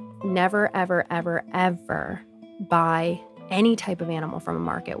so never, ever, ever, ever buy any type of animal from a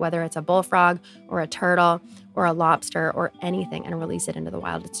market, whether it's a bullfrog or a turtle or a lobster or anything, and release it into the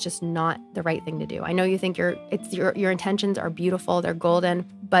wild. It's just not the right thing to do. I know you think your intentions are beautiful, they're golden,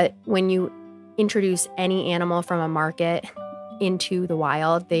 but when you introduce any animal from a market into the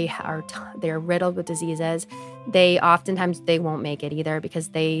wild, they're riddled with diseases. They oftentimes won't make it either, because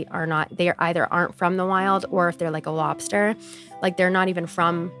they either aren't from the wild, or if they're like a lobster, like they're not even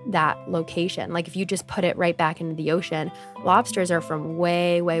from that location. Like if you just put it right back into the ocean, lobsters are from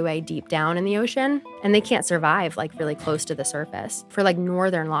way, way, way deep down in the ocean, and they can't survive like really close to the surface. For like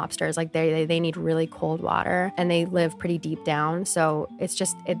northern lobsters, like they need really cold water, and they live pretty deep down. So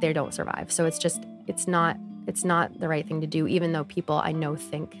they don't survive. So it's not the right thing to do, even though people I know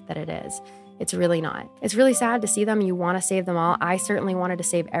think that it is. It's really not. It's really sad to see them. You want to save them all. I certainly wanted to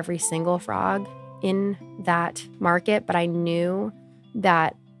save every single frog in that market, but I knew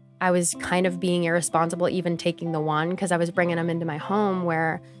that I was kind of being irresponsible even taking the one, because I was bringing them into my home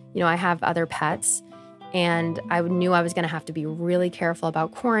where, I have other pets, And I knew I was going to have to be really careful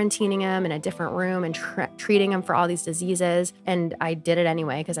about quarantining him in a different room and treating him for all these diseases. And I did it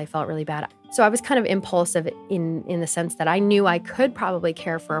anyway because I felt really bad. So I was kind of impulsive in the sense that I knew I could probably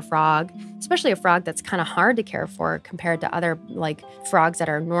care for a frog, especially a frog that's kind of hard to care for compared to other like frogs that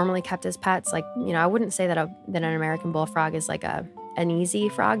are normally kept as pets. Like, you know, I wouldn't say that an American bullfrog is like an easy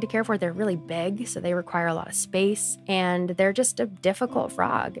frog to care for. They're really big, so they require a lot of space, and they're just a difficult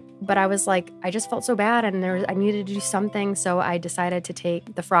frog. But I was like, I just felt so bad, and I needed to do something, so I decided to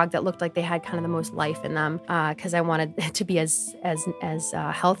take the frog that looked like they had kind of the most life in them, because I wanted it to be as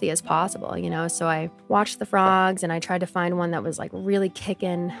healthy as possible, you know. So I watched the frogs, and I tried to find one that was like really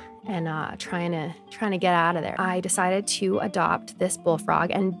kicking and trying to get out of there. I decided to adopt this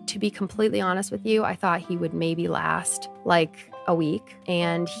bullfrog, and to be completely honest with you, I thought he would maybe last like a week,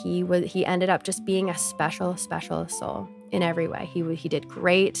 and he ended up just being a special soul in every way. He did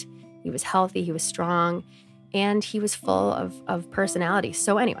great. He was healthy, he was strong, and he was full of personality.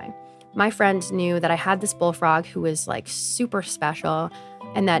 So anyway, my friend knew that I had this bullfrog who was like super special,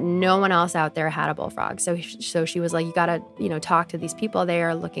 and that no one else out there had a bullfrog. So she was like, you gotta, you know, talk to these people. They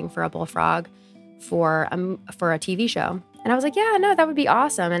are looking for a bullfrog for a TV show. And I was like, yeah, no, that would be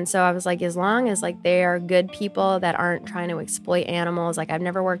awesome. And so I was like, as long as like they are good people that aren't trying to exploit animals, like I've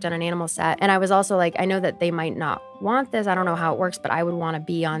never worked on an animal set. And I was also like, I know that they might not want this. I don't know how it works, but I would want to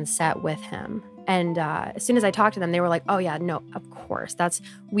be on set with him. And as soon as I talked to them, they were like, oh yeah, no, of course.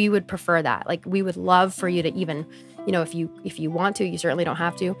 We would prefer that. Like we would love for you to even, you know, if you want to, you certainly don't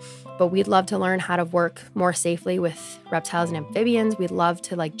have to, but we'd love to learn how to work more safely with reptiles and amphibians. We'd love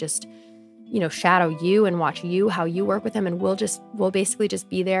to like just, you know, shadow you and watch you, how you work with him. And we'll basically just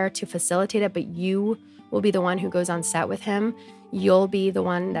be there to facilitate it. But you will be the one who goes on set with him. You'll be the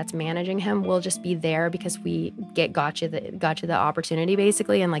one that's managing him. We'll just be there because we got you the opportunity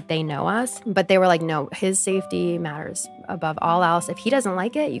basically. And like, they know us, but they were like, no, his safety matters above all else. If he doesn't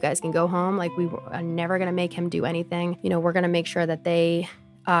like it, you guys can go home. Like we are never going to make him do anything. You know, we're going to make sure that they,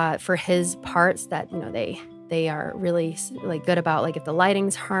 for his parts that, you know, they are really like good about like if the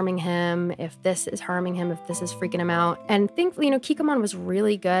lighting's harming him, if this is harming him, if this is freaking him out. And thankfully, you know, Kikomon was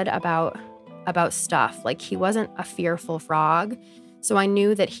really good about stuff. Like he wasn't a fearful frog. So I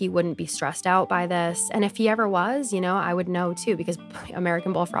knew that he wouldn't be stressed out by this. And if he ever was, you know, I would know too, because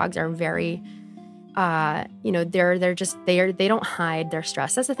American bullfrogs are very, you know, they don't hide their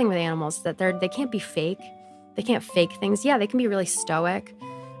stress. That's the thing with animals, that they can't be fake. They can't fake things. Yeah, they can be really stoic.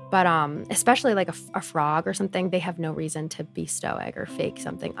 But especially like a frog or something, they have no reason to be stoic or fake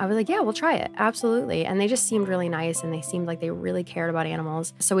something. I was like, yeah, we'll try it. Absolutely. And they just seemed really nice, and they seemed like they really cared about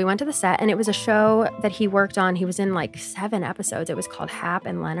animals. So we went to the set, and it was a show that he worked on. He was in like 7 episodes. It was called Hap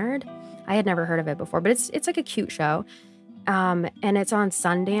and Leonard. I had never heard of it before, but it's like a cute show. And it's on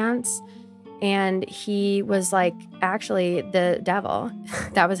Sundance. And he was like actually the devil.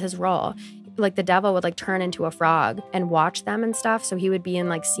 That was his role. Like the devil would like turn into a frog and watch them and stuff. So he would be in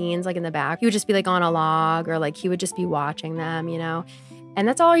like scenes like in the back. He would just be like on a log, or like he would just be watching them, you know. And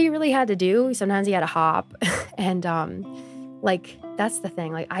that's all he really had to do. Sometimes he had to hop. And like that's the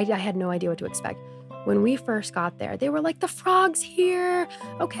thing. Like I had no idea what to expect. When we first got there, they were like, the frog's here.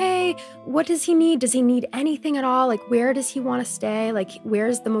 Okay, what does he need? Does he need anything at all? Like, where does he want to stay? Like,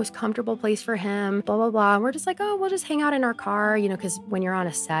 where's the most comfortable place for him? Blah, blah, blah. And we're just like, oh, we'll just hang out in our car, you know, because when you're on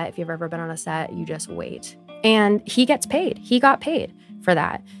a set, if you've ever been on a set, you just wait. And he gets paid. He got paid for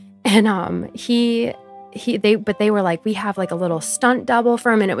that. And they were like, we have like a little stunt double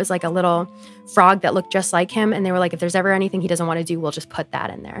for him, and it was like a little frog that looked just like him. And they were like, if there's ever anything he doesn't want to do, we'll just put that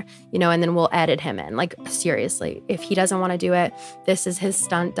in there, you know, and then we'll edit him in. Like seriously, if he doesn't want to do it, this is his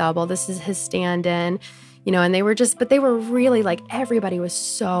stunt double, this is his stand-in, you know. And they were really like, everybody was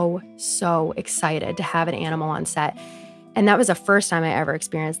so excited to have an animal on set. And that was the first time I ever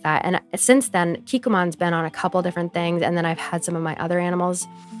experienced that. And since then, Kikomon's been on a couple different things, and then I've had some of my other animals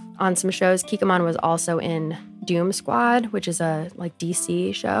on some shows. Kikomon was also in Doom Squad, which is a like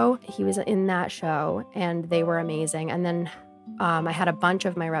DC show. He was in that show, and they were amazing. And then I had a bunch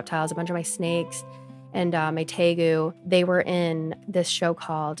of my reptiles, a bunch of my snakes, and my tegu. They were in this show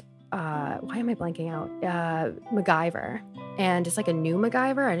called, why am I blanking out? MacGyver. And it's like a new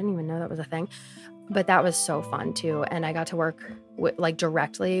MacGyver. I didn't even know that was a thing. But that was so fun too. And I got to work like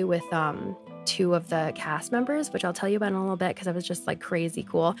directly with 2 of the cast members, which I'll tell you about in a little bit because it was just like crazy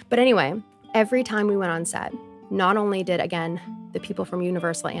cool. But anyway, every time we went on set, not only did, again, the people from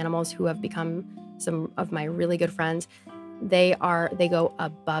Universal Animals, who have become some of my really good friends, they go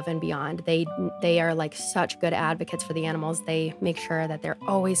above and beyond. They are like such good advocates for the animals. They make sure that they're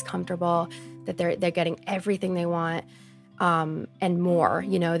always comfortable, that they're getting everything they want, and more.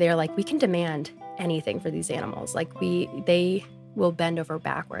 You know, they're like, we can demand anything for these animals. Like they will bend over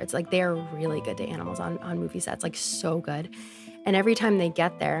backwards. Like they're really good to animals on movie sets, like so good. And every time they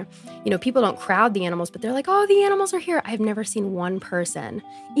get there, people don't crowd the animals, but they're like, oh, the animals are here. I've never seen one person.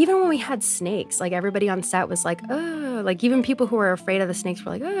 Even when we had snakes, like everybody on set was like, oh, like even people who were afraid of the snakes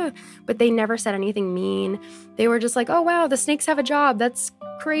were like, oh, but they never said anything mean. They were just like, oh, wow, the snakes have a job. That's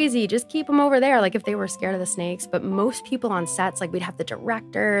crazy. Just keep them over there. Like if they were scared of the snakes. But most people on sets, like we'd have the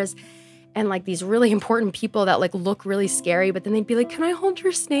directors and like these really important people that like look really scary, but then they'd be like, can I hold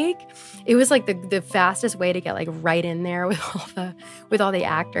your snake? It was like the fastest way to get like right in there with all the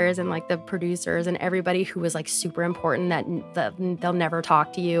actors and like the producers and everybody who was like super important that they'll never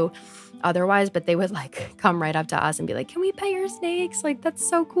talk to you otherwise, but they would like come right up to us and be like, can we pet your snakes? Like, that's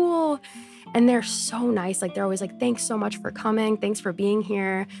so cool. And they're so nice. Like they're always like, thanks so much for coming. Thanks for being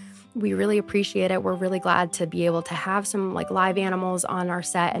here. We really appreciate it. We're really glad to be able to have some like live animals on our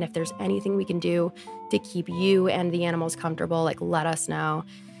set. And if there's anything we can do to keep you and the animals comfortable, like let us know.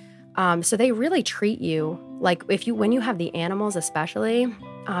 So they really treat you like when you have the animals, especially.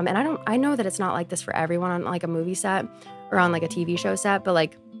 And I know that it's not like this for everyone on like a movie set or on like a TV show set, but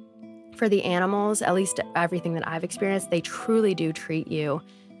like for the animals, at least everything that I've experienced, they truly do treat you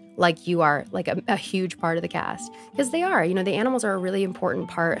like you are like a huge part of the cast, because they are, the animals are a really important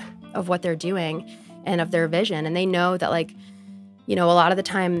part of what they're doing and of their vision. And they know that like, a lot of the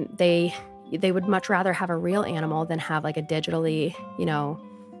time they would much rather have a real animal than have like a digitally,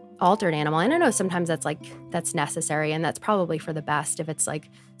 altered animal. And I know sometimes that's necessary, and that's probably for the best if it's like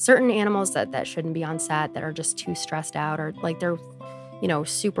certain animals that shouldn't be on set that are just too stressed out, or like they're,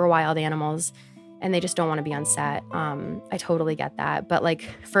 super wild animals and they just don't want to be on set. I totally get that. But like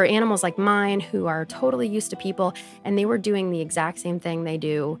for animals like mine who are totally used to people, and they were doing the exact same thing they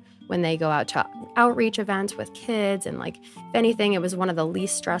do when they go out to outreach events with kids. And like, if anything, it was one of the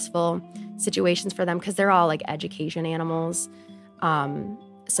least stressful situations for them because they're all like education animals.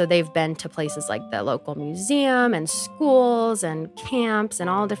 So they've been to places like the local museum and schools and camps and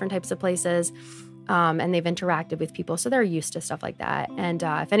all different types of places. And they've interacted with people, so they're used to stuff like that. And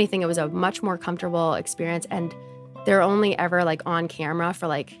if anything, it was a much more comfortable experience. And they're only ever like on camera for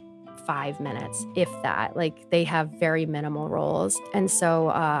like 5 minutes, if that. Like they have very minimal roles. And so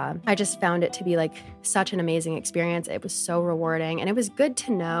I just found it to be like such an amazing experience. It was so rewarding, and it was good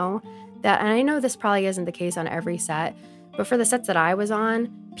to know that. And I know this probably isn't the case on every set, but for the sets that I was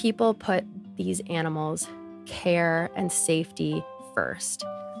on, people put these animals' care and safety first.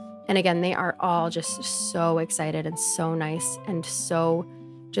 And again, they are all just so excited and so nice and so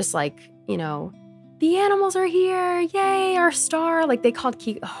just like, the animals are here. Yay, our star. Like they called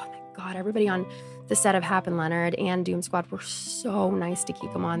Kiko. Oh my God, everybody on the set of Hap and Leonard and Doom Squad were so nice to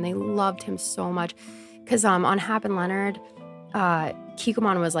Kikomon. They loved him so much because on Hap and Leonard,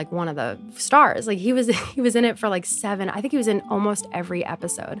 Kikomon was like one of the stars. Like he was in it for like 7. I think he was in almost every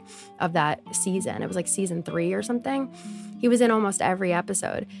episode of that season. It was like season 3 or something. He was in almost every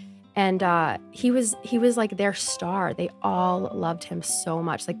episode. And he was like their star. They all loved him so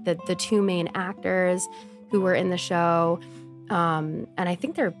much. Like the 2 main actors who were in the show. And I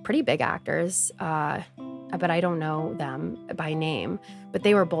think they're pretty big actors, but I don't know them by name. But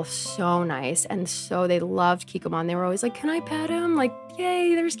they were both so nice. And so they loved Kikomon. They were always like, can I pet him? Like,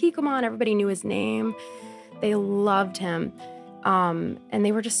 yay, there's Kikomon. Everybody knew his name. They loved him. And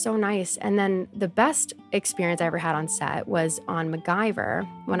they were just so nice. And then the best experience I ever had on set was on MacGyver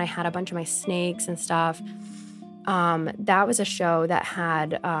when I had a bunch of my snakes and stuff. That was a show that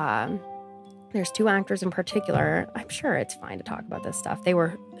had, there's 2 actors in particular. I'm sure it's fine to talk about this stuff. They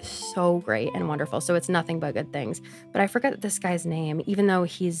were so great and wonderful. So it's nothing but good things. But I forget this guy's name, even though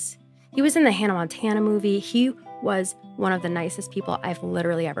he was in the Hannah Montana movie. He was one of the nicest people I've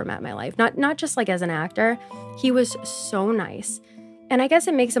literally ever met in my life. Not just like as an actor. He was so nice. And I guess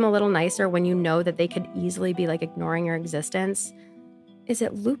it makes him a little nicer when you know that they could easily be like ignoring your existence. Is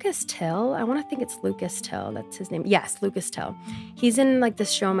it Lucas Till? I want to think it's Lucas Till. That's his name. Yes, Lucas Till. He's in like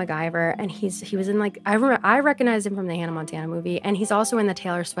this show MacGyver, and he was in like I recognize him from the Hannah Montana movie, and he's also in the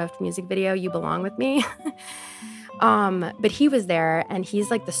Taylor Swift music video "You Belong with Me." But he was there, and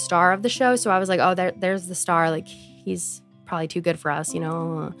he's like the star of the show. So I was like, oh, there's the star. Like he's probably too good for us,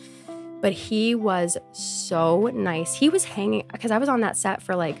 But he was so nice. He was hanging, because I was on that set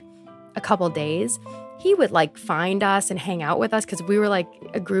for like a couple days. He would like find us and hang out with us because we were like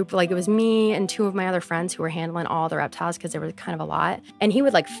a group, like it was me and 2 of my other friends who were handling all the reptiles because there was kind of a lot. And he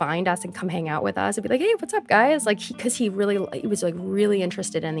would like find us and come hang out with us and be like, hey, what's up, guys? Like, because he was like really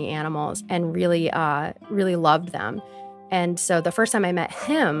interested in the animals and really loved them. And so the first time I met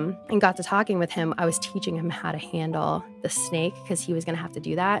him and got to talking with him, I was teaching him how to handle the snake because he was going to have to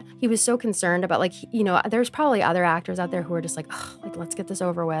do that. He was so concerned about like, you know, there's probably other actors out there who are just like, oh, like, let's get this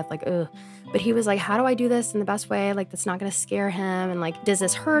over with. Like, ugh. But he was like, how do I do this in the best way? Like, that's not going to scare him. And like, does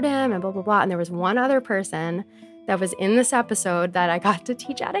this hurt him? And blah, blah, blah. And there was one other person that was in this episode that I got to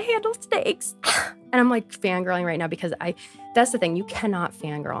teach how to handle snakes. And I'm like fangirling right now because that's the thing. You cannot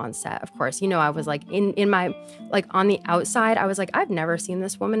fangirl on set, of course. You know, I was like in my, like on the outside, I was like, I've never seen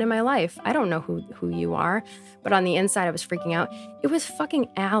this woman in my life. I don't know who you are. But on the inside, I was freaking out. It was fucking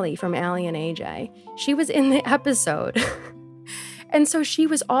Allie from Allie and AJ. She was in the episode. And so she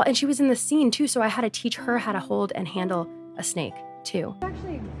was in the scene too. So I had to teach her how to hold and handle a snake too.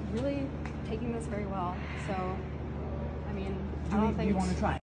 Actually really taking this very well. So, I mean, I don't think... You want to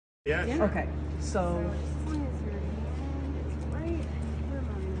try? Yeah. Yeah. Okay, so...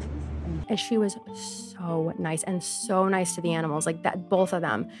 And she was so nice to the animals, like that, both of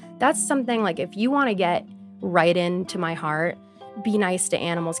them. That's something like if you want to get right into my heart, be nice to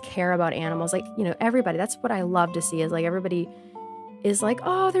animals, care about animals. Like, you know, everybody, that's what I love to see is like everybody is like,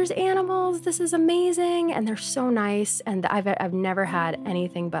 oh, there's animals, this is amazing. And they're so nice. And I've never had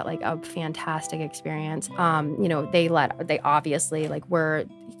anything but like a fantastic experience. You know, they obviously like were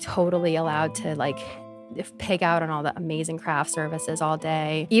totally allowed to like pig out on all the amazing craft services all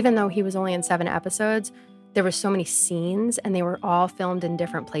day. Even though he was only in 7 episodes, there were so many scenes and they were all filmed in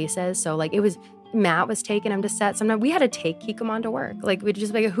different places. So like Matt was taking him to set. Sometimes we had to take Kikkoman to work. Like we'd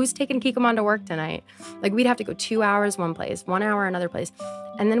just be like, who's taking Kikkoman to work tonight? Like we'd have to go 2 hours one place, 1 hour another place.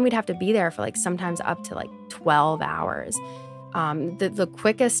 And then we'd have to be there for like sometimes up to like 12 hours. The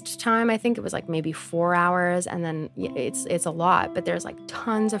quickest time, I think it was like maybe 4 hours. And then it's a lot, but there's like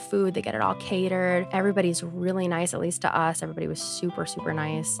tons of food. They get it all catered. Everybody's really nice, at least to us. Everybody was super, super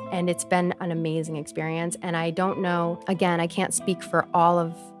nice. And it's been an amazing experience. And I don't know, again, I can't speak for all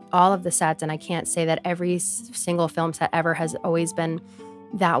of the sets. And I can't say that every single film set ever has always been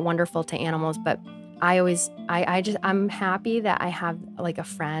that wonderful to animals. But I'm happy that I have like a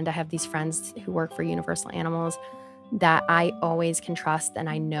friend. I have these friends who work for Universal Animals that I always can trust. And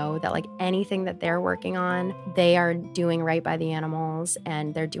I know that like anything that they're working on, they are doing right by the animals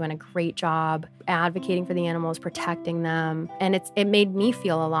and they're doing a great job advocating for the animals, protecting them. And it made me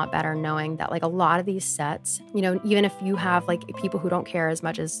feel a lot better knowing that like a lot of these sets, you know, even if you have like people who don't care as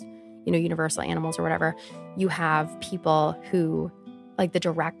much as, you know, Universal Animals or whatever, you have people who like the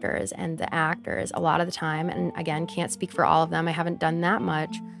directors and the actors a lot of the time. And again, can't speak for all of them. I haven't done that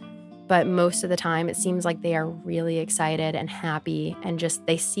much. But most of the time, it seems like they are really excited and happy and just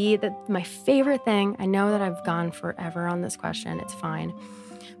they see that my favorite thing, I know that I've gone forever on this question, it's fine.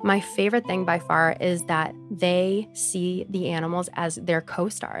 My favorite thing by far is that they see the animals as their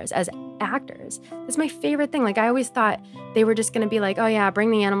co-stars, as actors. That's my favorite thing. Like I always thought they were just going to be like, oh yeah, bring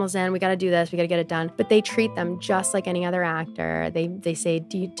the animals in. We got to do this. We got to get it done. But they treat them just like any other actor. They say,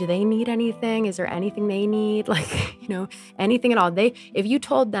 do they need anything? Is there anything they need? Like, you know, anything at all. If you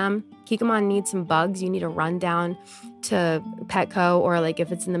told them Kikkoman needs some bugs, you need to run down to Petco, or like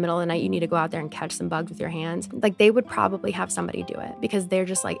if it's in the middle of the night, you need to go out there and catch some bugs with your hands. Like they would probably have somebody do it because they're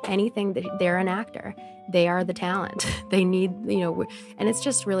just like anything that they're an actor. They are the talent. They need, you know, and it's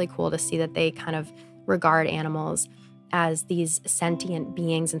just really cool to see that they kind of regard animals as these sentient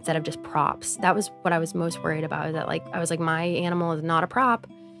beings instead of just props. That was what I was most worried about, is that like, I was like, my animal is not a prop.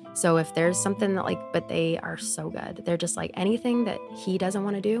 So if there's something that like, but they are so good. They're just like anything that he doesn't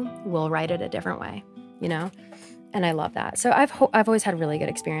want to do, we'll write it a different way, you know? And I love that. So I've always had really good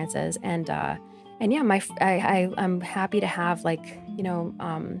experiences, and yeah, I'm happy to have like, you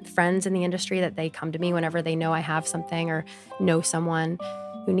know, friends in the industry that they come to me whenever they know I have something or know someone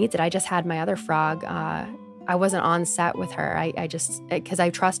who needs it. I just had my other frog. I wasn't on set with her. I just, because I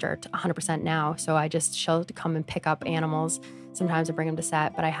trust her 100% now. So she'll come and pick up animals sometimes and bring them to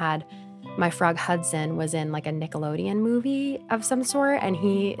set. But I had my frog Hudson was in like a Nickelodeon movie of some sort, and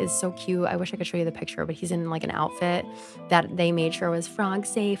he is so cute. I wish I could show you the picture, but he's in like an outfit that they made sure was frog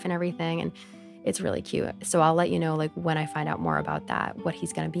safe and everything, and it's really cute. So I'll let you know like when I find out more about that, what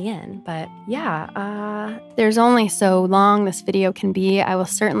he's gonna be in. But yeah, there's only so long this video can be. I will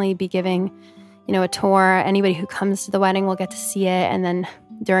certainly be giving, you know, a tour. Anybody who comes to the wedding will get to see it, and then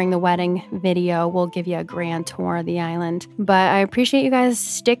during the wedding video, we'll give you a grand tour of the island. But I appreciate you guys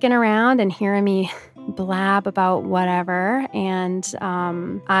sticking around and hearing me blab about whatever. And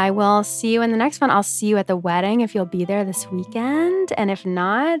I will see you in the next one. I'll see you at the wedding if you'll be there this weekend. And if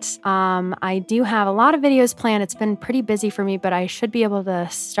not, I do have a lot of videos planned. It's been pretty busy for me, but I should be able to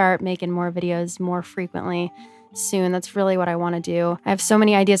start making more videos more frequently soon. That's really what I want to do. I have so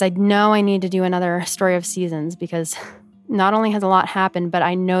many ideas. I know I need to do another Story of Seasons because not only has a lot happened, but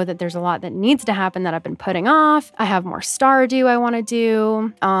I know that there's a lot that needs to happen that I've been putting off. I have more Stardew I want to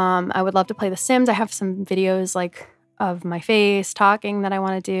do. I would love to play The Sims. I have some videos like of my face talking that I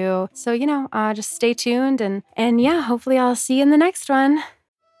want to do. So, you know, just stay tuned and yeah, hopefully I'll see you in the next one.